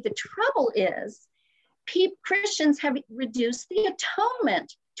 And see, the trouble is, Christians have reduced the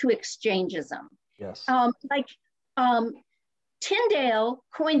atonement to exchangeism. Yes. Tyndale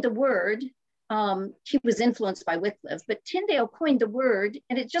coined the word. He was influenced by Wycliffe, but Tyndale coined the word,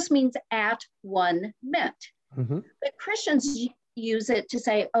 and it just means at one met. Mm-hmm. But Christians use it to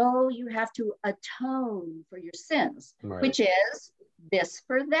say, oh, you have to atone for your sins, right, which is this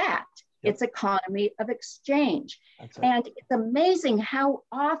for that. Yep. It's economy of exchange. And it's amazing how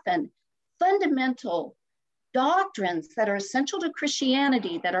often fundamental doctrines that are essential to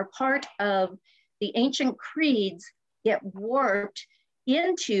Christianity, that are part of the ancient creeds, get warped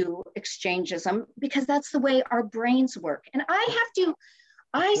into exchangeism, because that's the way our brains work. And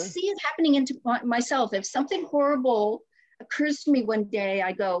I see it happening into myself. If something horrible occurs to me one day,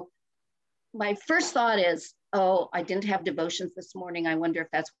 I go, my first thought is, oh, I didn't have devotions this morning. I wonder if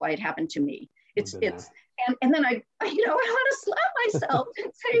that's why it happened to me. And then I want to slap myself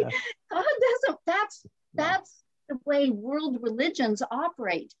and say, yeah, God doesn't, that's the way world religions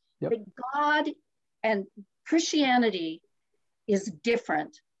operate. Yep. That God and Christianity is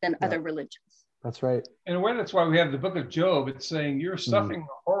different than other religions. That's right. In a way, that's why we have the book of Job. It's saying you're suffering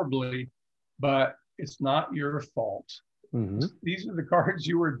horribly, but it's not your fault. Mm-hmm. These are the cards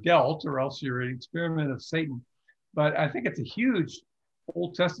you were dealt, or else you're an experiment of Satan. But I think it's a huge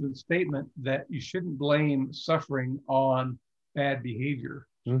Old Testament statement that you shouldn't blame suffering on bad behavior.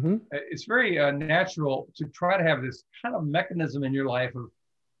 Mm-hmm. It's very natural to try to have this kind of mechanism in your life of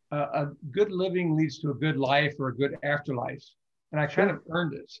a good living leads to a good life or a good afterlife. And I kind of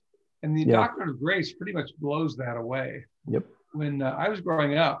earned it. And the doctrine of grace pretty much blows that away. Yep. When I was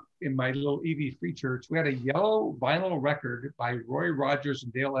growing up in my little EV Free Church, we had a yellow vinyl record by Roy Rogers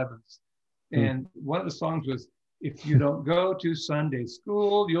and Dale Evans. And one of the songs was, if you don't go to Sunday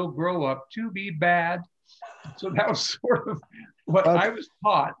school, you'll grow up to be bad. So that was sort of what I was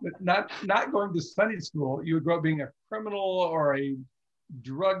taught, but not going to Sunday school. You would grow up being a criminal or a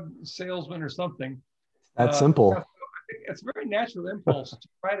drug salesman or something. That's simple. It's a very natural impulse to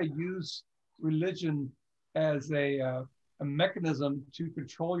try to use religion as a mechanism to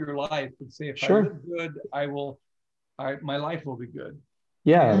control your life and say, if I live good, my life will be good.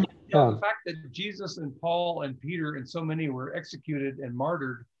 Yeah. The fact that Jesus and Paul and Peter and so many were executed and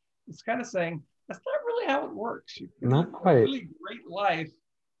martyred, it's kind of saying that's not really how it works. You can not quite. Live a really great life,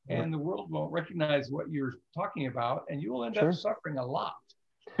 and the world won't recognize what you're talking about, and you will end up suffering a lot.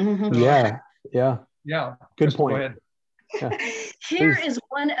 Mm-hmm. So, yeah. Good point. Go ahead. Yeah. Here is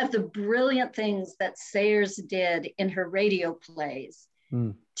one of the brilliant things that Sayers did in her radio plays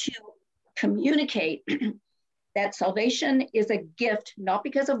to communicate that salvation is a gift, not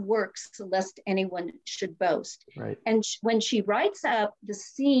because of works, lest anyone should boast. Right. And when she writes up the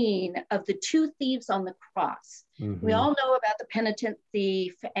scene of the two thieves on the cross, we all know about the penitent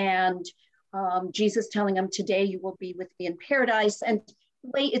thief and Jesus telling him, today you will be with me in paradise. And the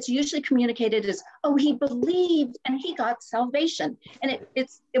way it's usually communicated is, oh, he believed and he got salvation. And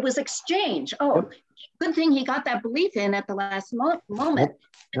it was exchange. Oh, good thing he got that belief in at the last moment.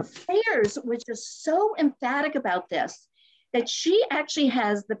 Yep. Sayers was just so emphatic about this that she actually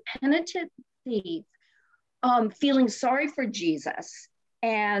has the penitent thief feeling sorry for Jesus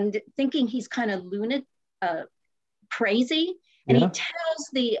and thinking he's kind of crazy. And he tells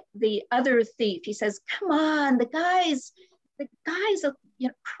the other thief, he says, come on, the guy's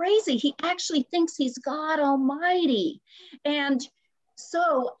crazy. He actually thinks he's God Almighty. And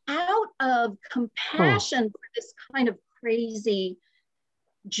so out of compassion for this kind of crazy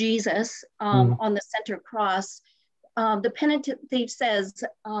Jesus on the center cross, the penitent thief says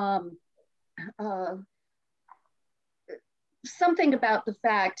something about the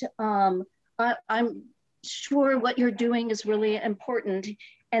fact, I'm sure what you're doing is really important.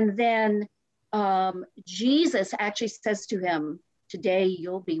 And then Jesus actually says to him, today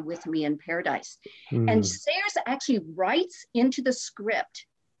you'll be with me in paradise. And Sayers actually writes into the script,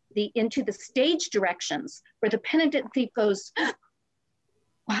 into the stage directions, where the penitent thief goes,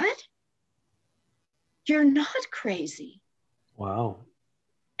 what? You're not crazy. Wow.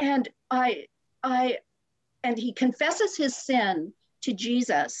 And and he confesses his sin to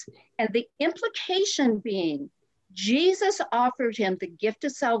Jesus. And the implication being, Jesus offered him the gift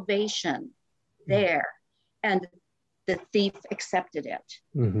of salvation there, and the thief accepted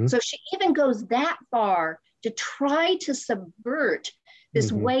it. So she even goes that far to try to subvert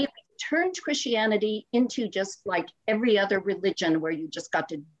this way we turned Christianity into just like every other religion where you just got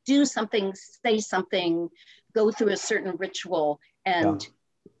to do something, say something, go through a certain ritual, and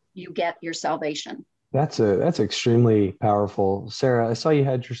you get your salvation. That's extremely powerful. Sarah, I saw you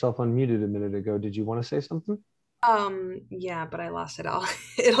had yourself unmuted a minute ago. Did you want to say something? Yeah, but I lost it all.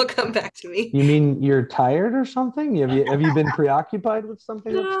 It'll come back to me. You mean you're tired or something? Have you been preoccupied with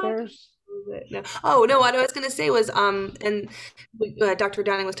something upstairs? No. Oh no! What I was going to say was, and Dr.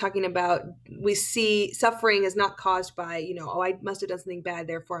 Downing was talking about, we see suffering is not caused by, oh, I must have done something bad,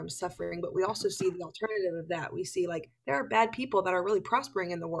 therefore I'm suffering. But we also see the alternative of that. We see like there are bad people that are really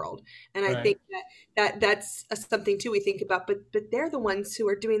prospering in the world, and I think that's something too we think about. But they're the ones who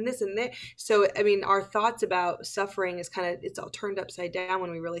are doing this and that. So I mean, our thoughts about suffering is it's all turned upside down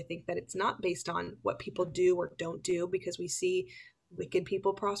when we really think that it's not based on what people do or don't do, because we see wicked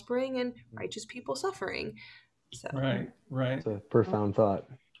people prospering and righteous people suffering. So right. It's a profound thought.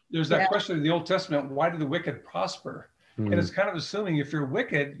 There's that question in the Old Testament: why do the wicked prosper? And it's kind of assuming if you're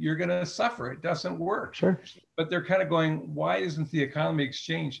wicked, you're going to suffer. It doesn't work. Sure. But they're kind of going, why isn't the economy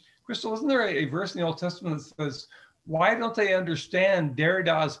exchanged? Crystal, isn't there a verse in the Old Testament that says, why don't they understand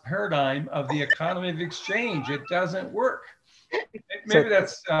Derrida's paradigm of the economy of exchange? It doesn't work. Maybe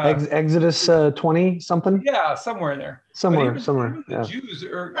that's Exodus 20 something. Yeah, somewhere in there. Somewhere. The Jews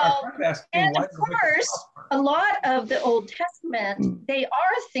are kind of asking, and why of course, a lot of the Old Testament, they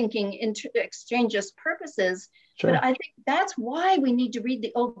are thinking into exchanges purposes. Sure. But I think that's why we need to read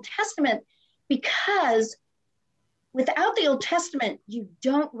the Old Testament, because without the Old Testament, you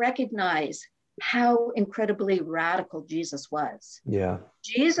don't recognize how incredibly radical Jesus was. Yeah.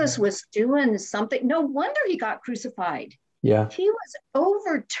 Jesus was doing something. No wonder he got crucified. Yeah. He was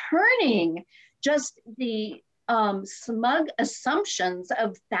overturning just the smug assumptions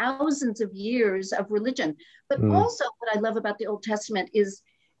of thousands of years of religion. But also what I love about the Old Testament is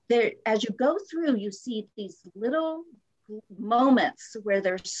there, as you go through, you see these little moments where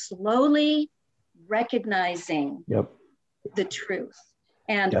they're slowly recognizing the truth.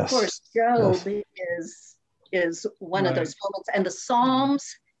 And of course, Job is one of those moments. And the Psalms,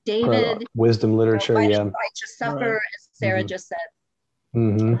 David, wisdom literature, righteous suffer, as Sarah just said.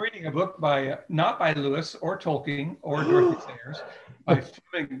 I'm reading a book by not by Lewis or Tolkien or Dorothy Sayers, by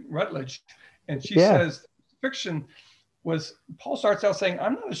Fleming Rutledge, and she says fiction was. Paul starts out saying,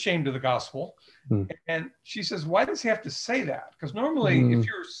 "I'm not ashamed of the gospel," and she says, "Why does he have to say that? Because normally, if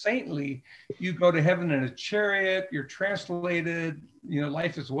you're saintly, you go to heaven in a chariot. You're translated.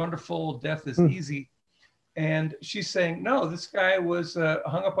 Life is wonderful. Death is easy." And she's saying, no, this guy was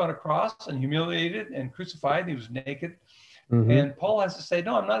hung up on a cross and humiliated and crucified. And he was naked. And Paul has to say,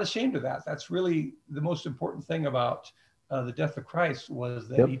 no, I'm not ashamed of that. That's really the most important thing about the death of Christ, was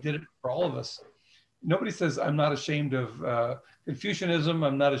that he did it for all of us. Nobody says, I'm not ashamed of Confucianism.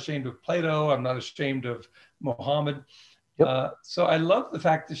 I'm not ashamed of Plato. I'm not ashamed of Muhammad. So I love the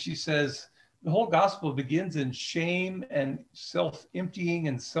fact that she says the whole gospel begins in shame and self-emptying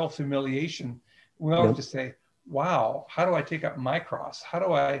and self-humiliation. We all have to say, wow, how do I take up my cross? How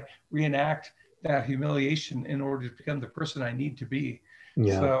do I reenact that humiliation in order to become the person I need to be?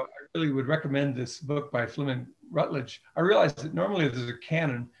 So I really would recommend this book by Fleming Rutledge. I realize that normally there's a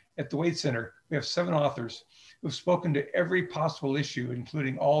canon at the Wade Center. We have 7 authors who've spoken to every possible issue,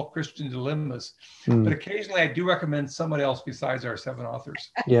 including all Christian dilemmas. But occasionally I do recommend somebody else besides our 7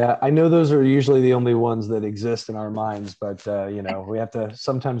 authors. Yeah, I know those are usually the only ones that exist in our minds, but we have to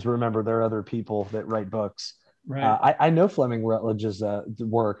sometimes remember there are other people that write books. Right. I know Fleming Rutledge's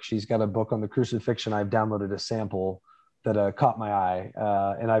work. She's got a book on the crucifixion. I've downloaded a sample that caught my eye,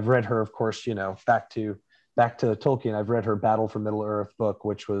 and I've read her, of course, back to Tolkien. I've read her Battle for Middle Earth book,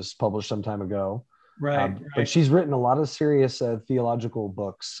 which was published some time ago. Right. But she's written a lot of serious theological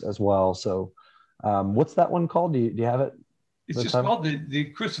books as well. So what's that one called? Do you have it? It's just called the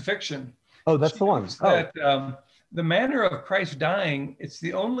Crucifixion. Oh, that's the one. That the manner of Christ dying, it's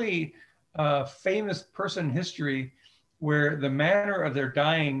the only famous person in history where the manner of their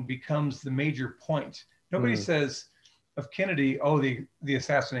dying becomes the major point. Nobody says of Kennedy, oh, the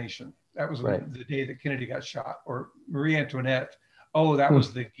assassination. That was the day that Kennedy got shot. Or Marie Antoinette, oh, that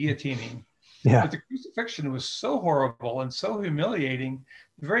was the guillotining. Yeah. But the crucifixion was so horrible and so humiliating.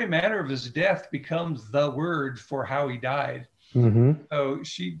 The very manner of his death becomes the word for how he died. So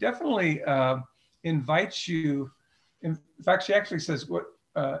she definitely invites you. In fact, she actually says what,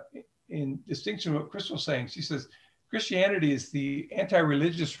 in distinction of what Crystal was saying, she says, Christianity is the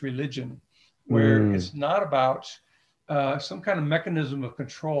anti-religious religion, where it's not about some kind of mechanism of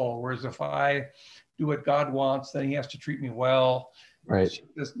control. Whereas if I do what God wants, then he has to treat me well. Right. She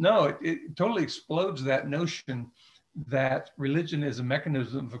says, no, it totally explodes that notion that religion is a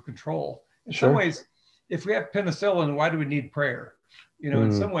mechanism of control. In Sure. some ways, if we have penicillin, why do we need prayer?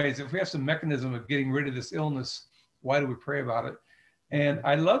 In some ways, if we have some mechanism of getting rid of this illness, why do we pray about it? And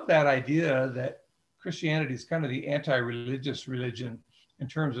I love that idea that Christianity is kind of the anti-religious religion in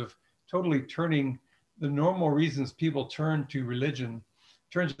terms of totally turning the normal reasons people turn to religion,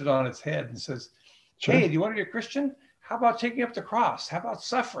 turns it on its head and says, Sure. hey, do you want to be a Christian? How about taking up the cross? How about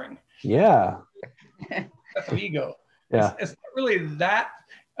suffering? Yeah. That's an ego. Yeah. It's not really that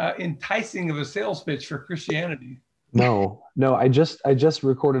enticing of a sales pitch for Christianity. No. I just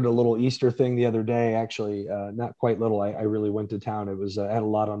recorded a little Easter thing the other day, actually, not quite little. I really went to town. It was, I had a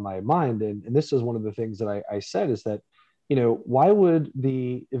lot on my mind. And this is one of the things that I said is that, why would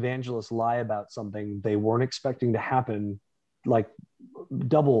the evangelists lie about something they weren't expecting to happen, like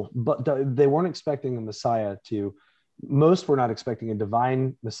double, but they weren't expecting the Messiah most were not expecting a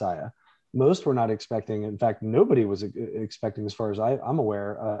divine Messiah. Most were not expecting, in fact, nobody was expecting, as far as I'm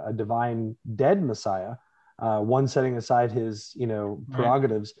aware, a divine dead Messiah, one setting aside his,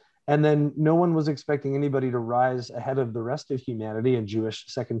 prerogatives. Right. And then no one was expecting anybody to rise ahead of the rest of humanity in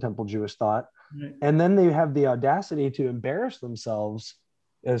Second Temple Jewish thought. Right. And then they have the audacity to embarrass themselves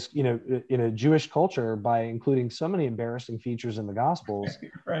as, in a Jewish culture by including so many embarrassing features in the Gospels.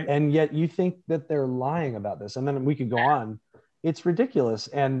 Right. And yet you think that they're lying about this. And then we could go on. It's ridiculous.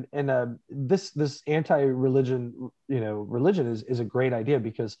 And this anti-religion, religion is a great idea,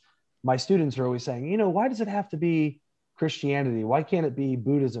 because my students are always saying, why does it have to be Christianity? Why can't it be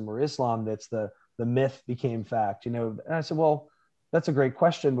Buddhism or Islam that's the myth became fact? And I said, well, that's a great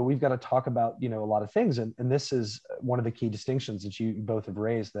question, but we've got to talk about, a lot of things. And this is one of the key distinctions that you both have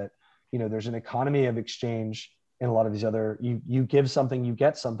raised, that, there's an economy of exchange in a lot of these other, you give something, you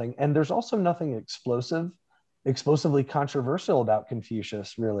get something. And there's also nothing explosively controversial about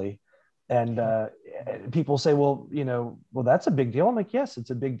Confucius, really. And people say, well, that's a big deal. I'm like, yes,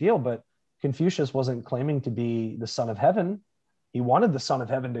 it's a big deal, but Confucius wasn't claiming to be the son of heaven. He wanted the son of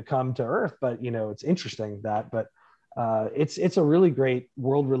heaven to come to earth, but it's interesting that, but it's a really great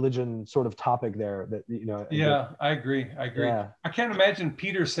world religion sort of topic there that, Yeah, I agree. Yeah. I can't imagine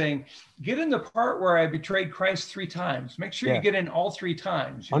Peter saying, get in the part where I betrayed Christ 3 times. Make sure you get in all 3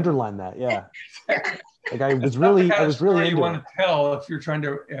 times. Underline that. Yeah. Like I was really into you want to tell if you're trying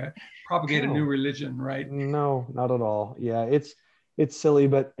to propagate a new religion, right? No, not at all. Yeah, it's silly,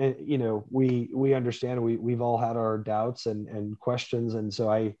 but we understand. We've all had our doubts and questions, and so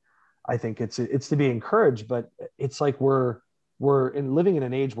I think it's to be encouraged. But it's like we're living in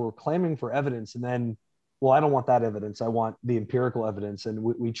an age where we're claiming for evidence, and then, well, I don't want that evidence. I want the empirical evidence, and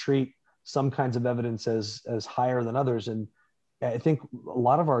we treat some kinds of evidence as higher than others. And I think a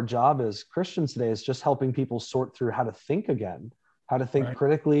lot of our job as Christians today is just helping people sort through how to think again, how to think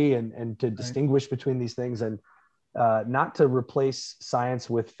critically, and to distinguish between these things, and not to replace science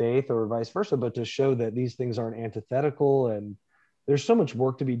with faith or vice versa, but to show that these things aren't antithetical. And there's so much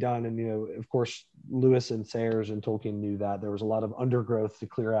work to be done. And, of course, Lewis and Sayers and Tolkien knew that there was a lot of undergrowth to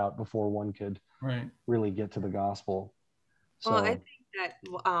clear out before one could really get to the gospel. So, well,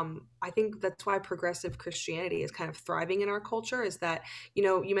 I think that's why progressive Christianity is kind of thriving in our culture, is that,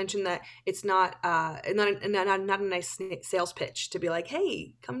 you mentioned that it's not a nice sales pitch to be like,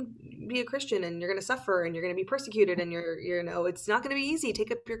 hey, come be a Christian and you're going to suffer and you're going to be persecuted and it's not going to be easy. Take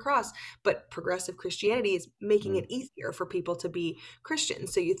up your cross. But progressive Christianity is making it easier for people to be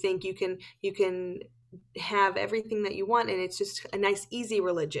Christians. So you think you can have everything that you want, and it's just a nice, easy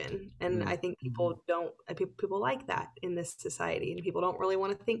religion. And I think people like that in this society, and people don't really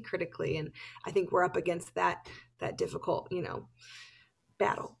want to think critically. And I think we're up against that difficult,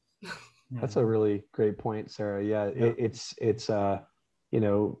 battle. That's a really great point, Sarah. Yeah, it's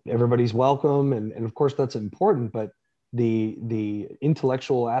everybody's welcome, and of course that's important, but the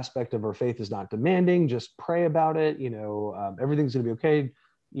intellectual aspect of our faith is not demanding. Just pray about it. Everything's going to be okay.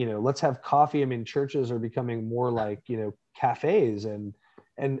 Let's have coffee. I mean, churches are becoming more like, cafes, and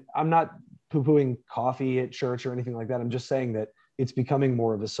I'm not poo-pooing coffee at church or anything like that. I'm just saying that it's becoming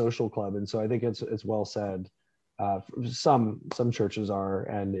more of a social club. And so I think it's well said. Some churches are,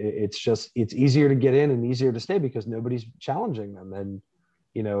 and it's easier to get in and easier to stay because nobody's challenging them. And,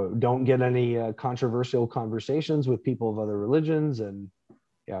 don't get any controversial conversations with people of other religions. And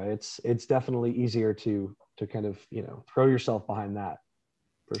yeah, it's definitely easier to kind of, throw yourself behind that.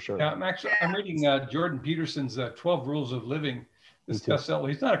 For sure. Yeah, I'm reading Jordan Peterson's 12 Rules of Living, this bestseller.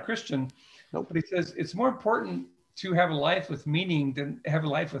 He's not a Christian, but he says it's more important to have a life with meaning than have a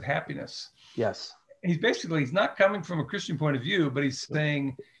life with happiness. Yes. He's not coming from a Christian point of view, but he's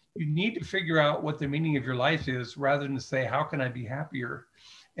saying you need to figure out what the meaning of your life is rather than to say, how can I be happier?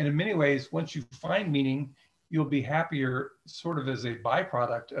 And in many ways, once you find meaning, you'll be happier sort of as a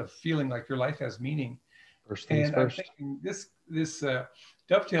byproduct of feeling like your life has meaning. First things And first. I'm thinking this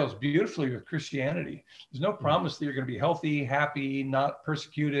dovetails beautifully with Christianity. There's no promise that you're going to be healthy, happy, not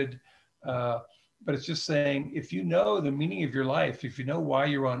persecuted. But it's just saying, if you know the meaning of your life, if you know why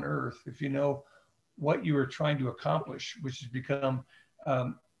you're on earth, if you know what you are trying to accomplish, which has become,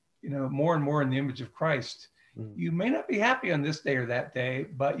 more and more in the image of Christ, you may not be happy on this day or that day,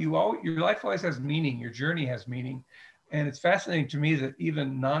 but your life always has meaning. Your journey has meaning. And it's fascinating to me that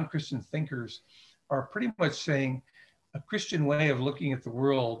even non-Christian thinkers are pretty much saying a Christian way of looking at the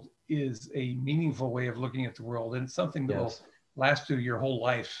world is a meaningful way of looking at the world, and it's something that will last through your whole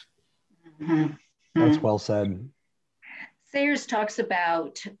life. Mm-hmm. That's well said. Sayers talks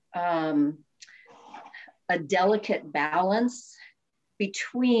about a delicate balance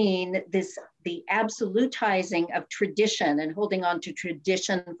between the absolutizing of tradition and holding on to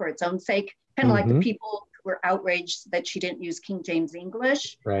tradition for its own sake, kind of like the people who were outraged that she didn't use King James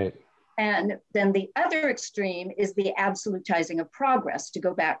English. Right. And then the other extreme is the absolutizing of progress, to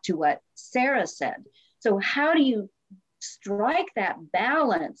go back to what Sarah said. So how do you strike that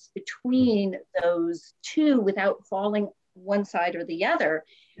balance between those two without falling one side or the other?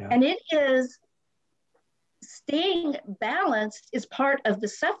 Yeah. And it is staying balanced is part of the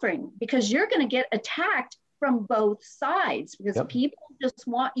suffering, because you're going to get attacked from both sides, because people just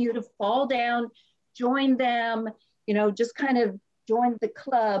want you to fall down, join them, just kind of join the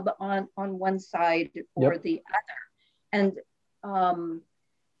club on one side or the other. And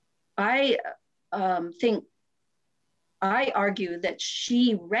I argue that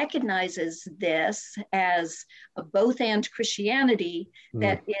she recognizes this as a both and Christianity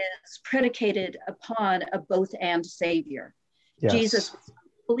that is predicated upon a both and Savior. Yes. Jesus was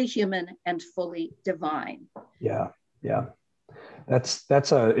fully human and fully divine. Yeah.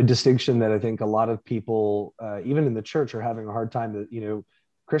 That's a distinction that I think a lot of people, even in the church, are having a hard time. That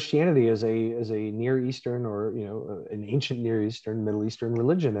Christianity is a Near Eastern or an ancient Near Eastern, Middle Eastern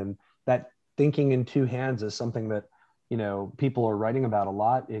religion, and that thinking in two hands is something that people are writing about a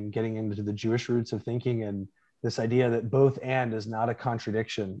lot in getting into the Jewish roots of thinking, and this idea that both and is not a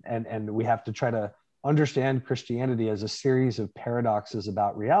contradiction, and we have to try to understand Christianity as a series of paradoxes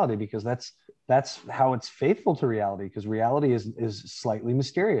about reality, because that's how it's faithful to reality, because reality is slightly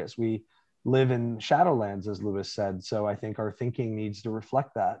mysterious. We live in shadowlands, as Lewis said. So I think our thinking needs to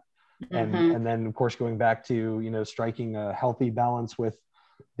reflect that. And then, of course, going back to, striking a healthy balance with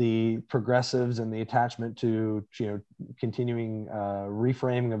the progressives and the attachment to, continuing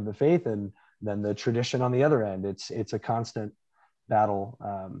reframing of the faith, and then the tradition on the other end. It's a constant battle,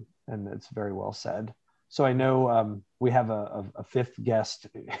 and it's very well said. So I know we have a fifth guest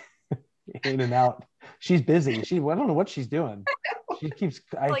in and out. She's busy. I don't know what she's doing. She keeps,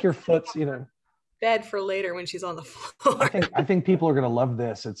 I hear foots, bed for later when she's on the floor. I think people are going to love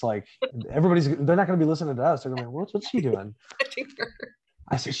this. It's like, they're not going to be listening to us. They're going to be like, what's she doing?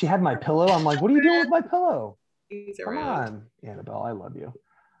 I said, she had my pillow. I'm like, what are you doing with my pillow? Come on, Annabelle, I love you.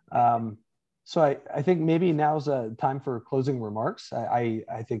 So I think maybe now's a time for closing remarks.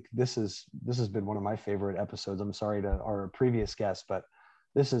 I think this has been one of my favorite episodes. I'm sorry to our previous guests, but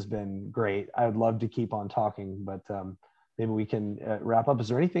this has been great. I would love to keep on talking, but maybe we can wrap up. Is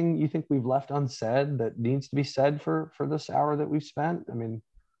there anything you think we've left unsaid that needs to be said for this hour that we've spent? I mean,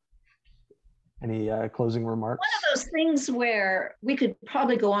 any closing remarks? One of those things where we could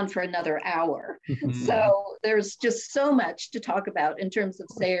probably go on for another hour. So there's just so much to talk about in terms of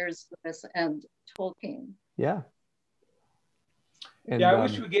Sayers, Lewis, and Tolkien. Yeah. And, I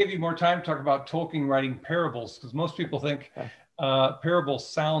wish we gave you more time to talk about Tolkien writing parables, because most people think parables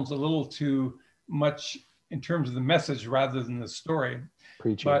sounds a little too much in terms of the message rather than the story.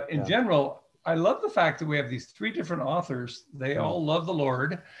 Preaching, but in general, I love the fact that we have these three different authors. They all love the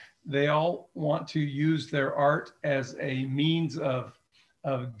Lord. They all want to use their art as a means of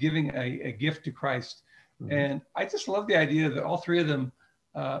giving a gift to Christ. And I just love the idea that all three of them,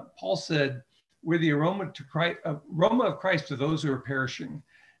 Paul said, we're the aroma of Christ to those who are perishing.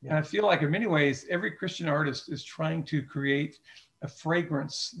 And I feel like in many ways, every Christian artist is trying to create a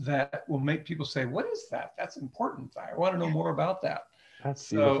fragrance that will make people say, what is that? That's important. I want to know more about that. That's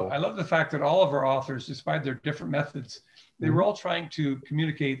beautiful. So I love the fact that all of our authors, despite their different methods, they were all trying to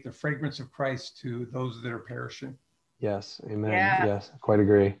communicate the fragrance of Christ to those that are perishing. Yes, amen. Yeah. Yes, quite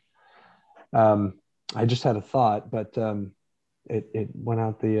agree. I just had a thought, but it went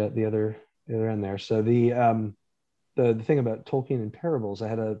out the other end there. So the thing about Tolkien and parables, I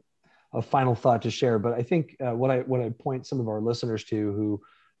had a final thought to share, but I think what I point some of our listeners to who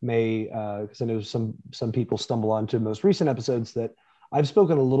may, because I know some people stumble onto most recent episodes, that I've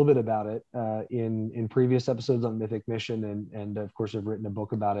spoken a little bit about it in previous episodes on Mythic Mission, and of course I've written a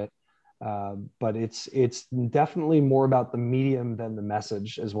book about it. But it's definitely more about the medium than the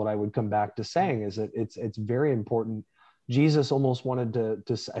message, is what I would come back to saying. Is that it's very important. Jesus almost wanted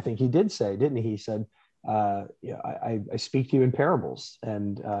to I think he did say, didn't he? He said, I speak to you in parables,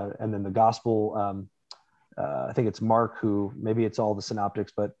 and then the gospel. I think it's Mark, who, maybe it's all the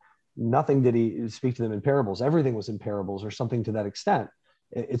synoptics, but nothing did he speak to them in parables. Everything was in parables or something to that extent.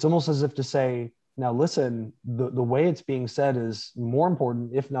 It's almost as if to say, now listen, the way it's being said is more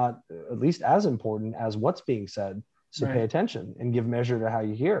important, if not at least as important as what's being said. So pay attention and give measure to how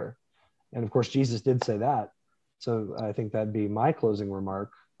you hear. And of course, Jesus did say that. So I think that'd be my closing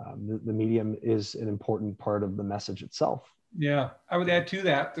remark. The medium is an important part of the message itself. Yeah, I would add to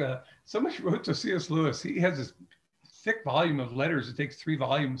that. Somebody wrote to C.S. Lewis. He has this thick volume of letters. It takes 3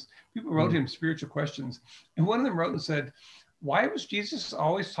 volumes. People wrote him spiritual questions. And one of them wrote and said, why was Jesus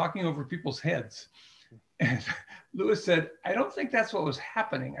always talking over people's heads? And Lewis said, I don't think that's what was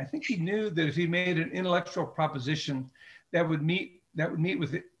happening. I think he knew that if he made an intellectual proposition that would meet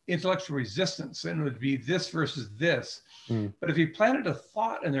with intellectual resistance, and it would be this versus this. But if he planted a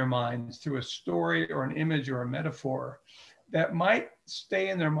thought in their minds through a story or an image or a metaphor, that might stay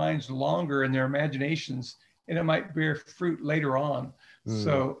in their minds longer in their imaginations, and it might bear fruit later on.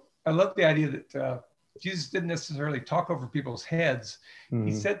 So I love the idea that Jesus didn't necessarily talk over people's heads.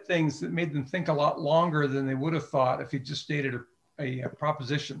 He said things that made them think a lot longer than they would have thought if he just stated a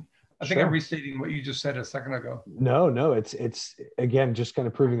proposition. I think I'm restating what you just said a second ago. No, it's again, just kind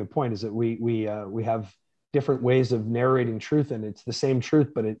of proving a point, is that we have different ways of narrating truth, and it's the same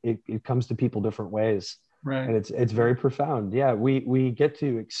truth, but it comes to people different ways. Right. And it's very profound. Yeah, we get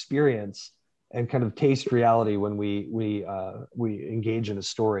to experience and kind of taste reality when we engage in a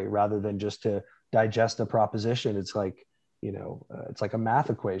story, rather than just to digest a proposition. It's like, it's like a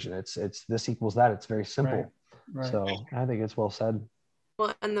math equation. It's this equals that. It's very simple. Right. So I think it's well said.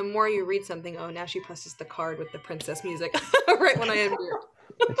 Well, and the more you read something, now she presses the card with the princess music right when I unmute.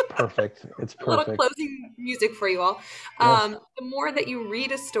 It's perfect. It's perfect. A little closing music for you all. Yes. The more that you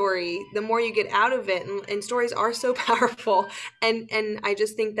read a story, the more you get out of it, and stories are so powerful. And I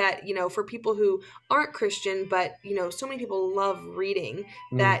just think that, for people who aren't Christian, but so many people love reading,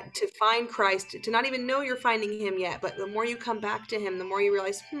 that to find Christ, to not even know you're finding him yet, but the more you come back to him, the more you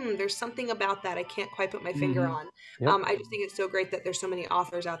realize, there's something about that I can't quite put my finger on. Yep. I just think it's so great that there's so many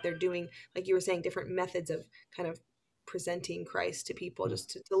authors out there doing, like you were saying, different methods of kind of presenting Christ to people, just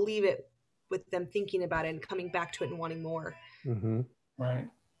to leave it with them thinking about it and coming back to it and wanting more. Right.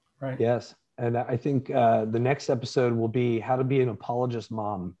 Yes. And I think the next episode will be how to be an apologist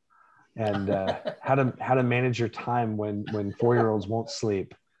mom, and how to manage your time when 4-year-olds won't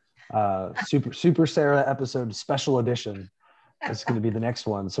sleep. Super Sarah episode, special edition. It's going to be the next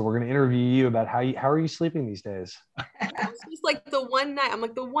one. So we're going to interview you about how are you sleeping these days? It's just like the one night. I'm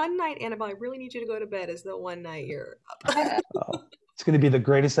like, the one night, Annabelle, I really need you to go to bed, is the one night you're up. It's going to be the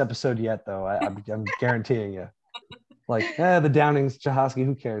greatest episode yet, though. I'm guaranteeing you. Like, the Downings, Jahosky,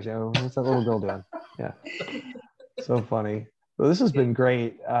 who cares? What's that little girl doing? Yeah. So funny. Well, this has been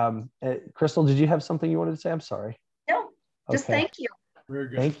great. Crystal, did you have something you wanted to say? I'm sorry. No, just thank you. Very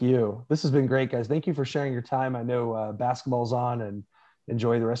good. Thank you. This has been great, guys. Thank you for sharing your time. I know basketball's on, and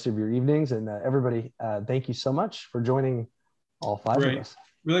enjoy the rest of your evenings. And everybody, thank you so much for joining all 5 of us.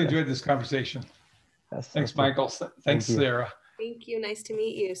 Really enjoyed this conversation. Yes, thanks, Michael. Thanks, Sarah. Thank you. Nice to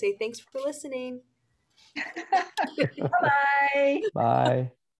meet you. Say thanks for listening. Bye-bye. Bye.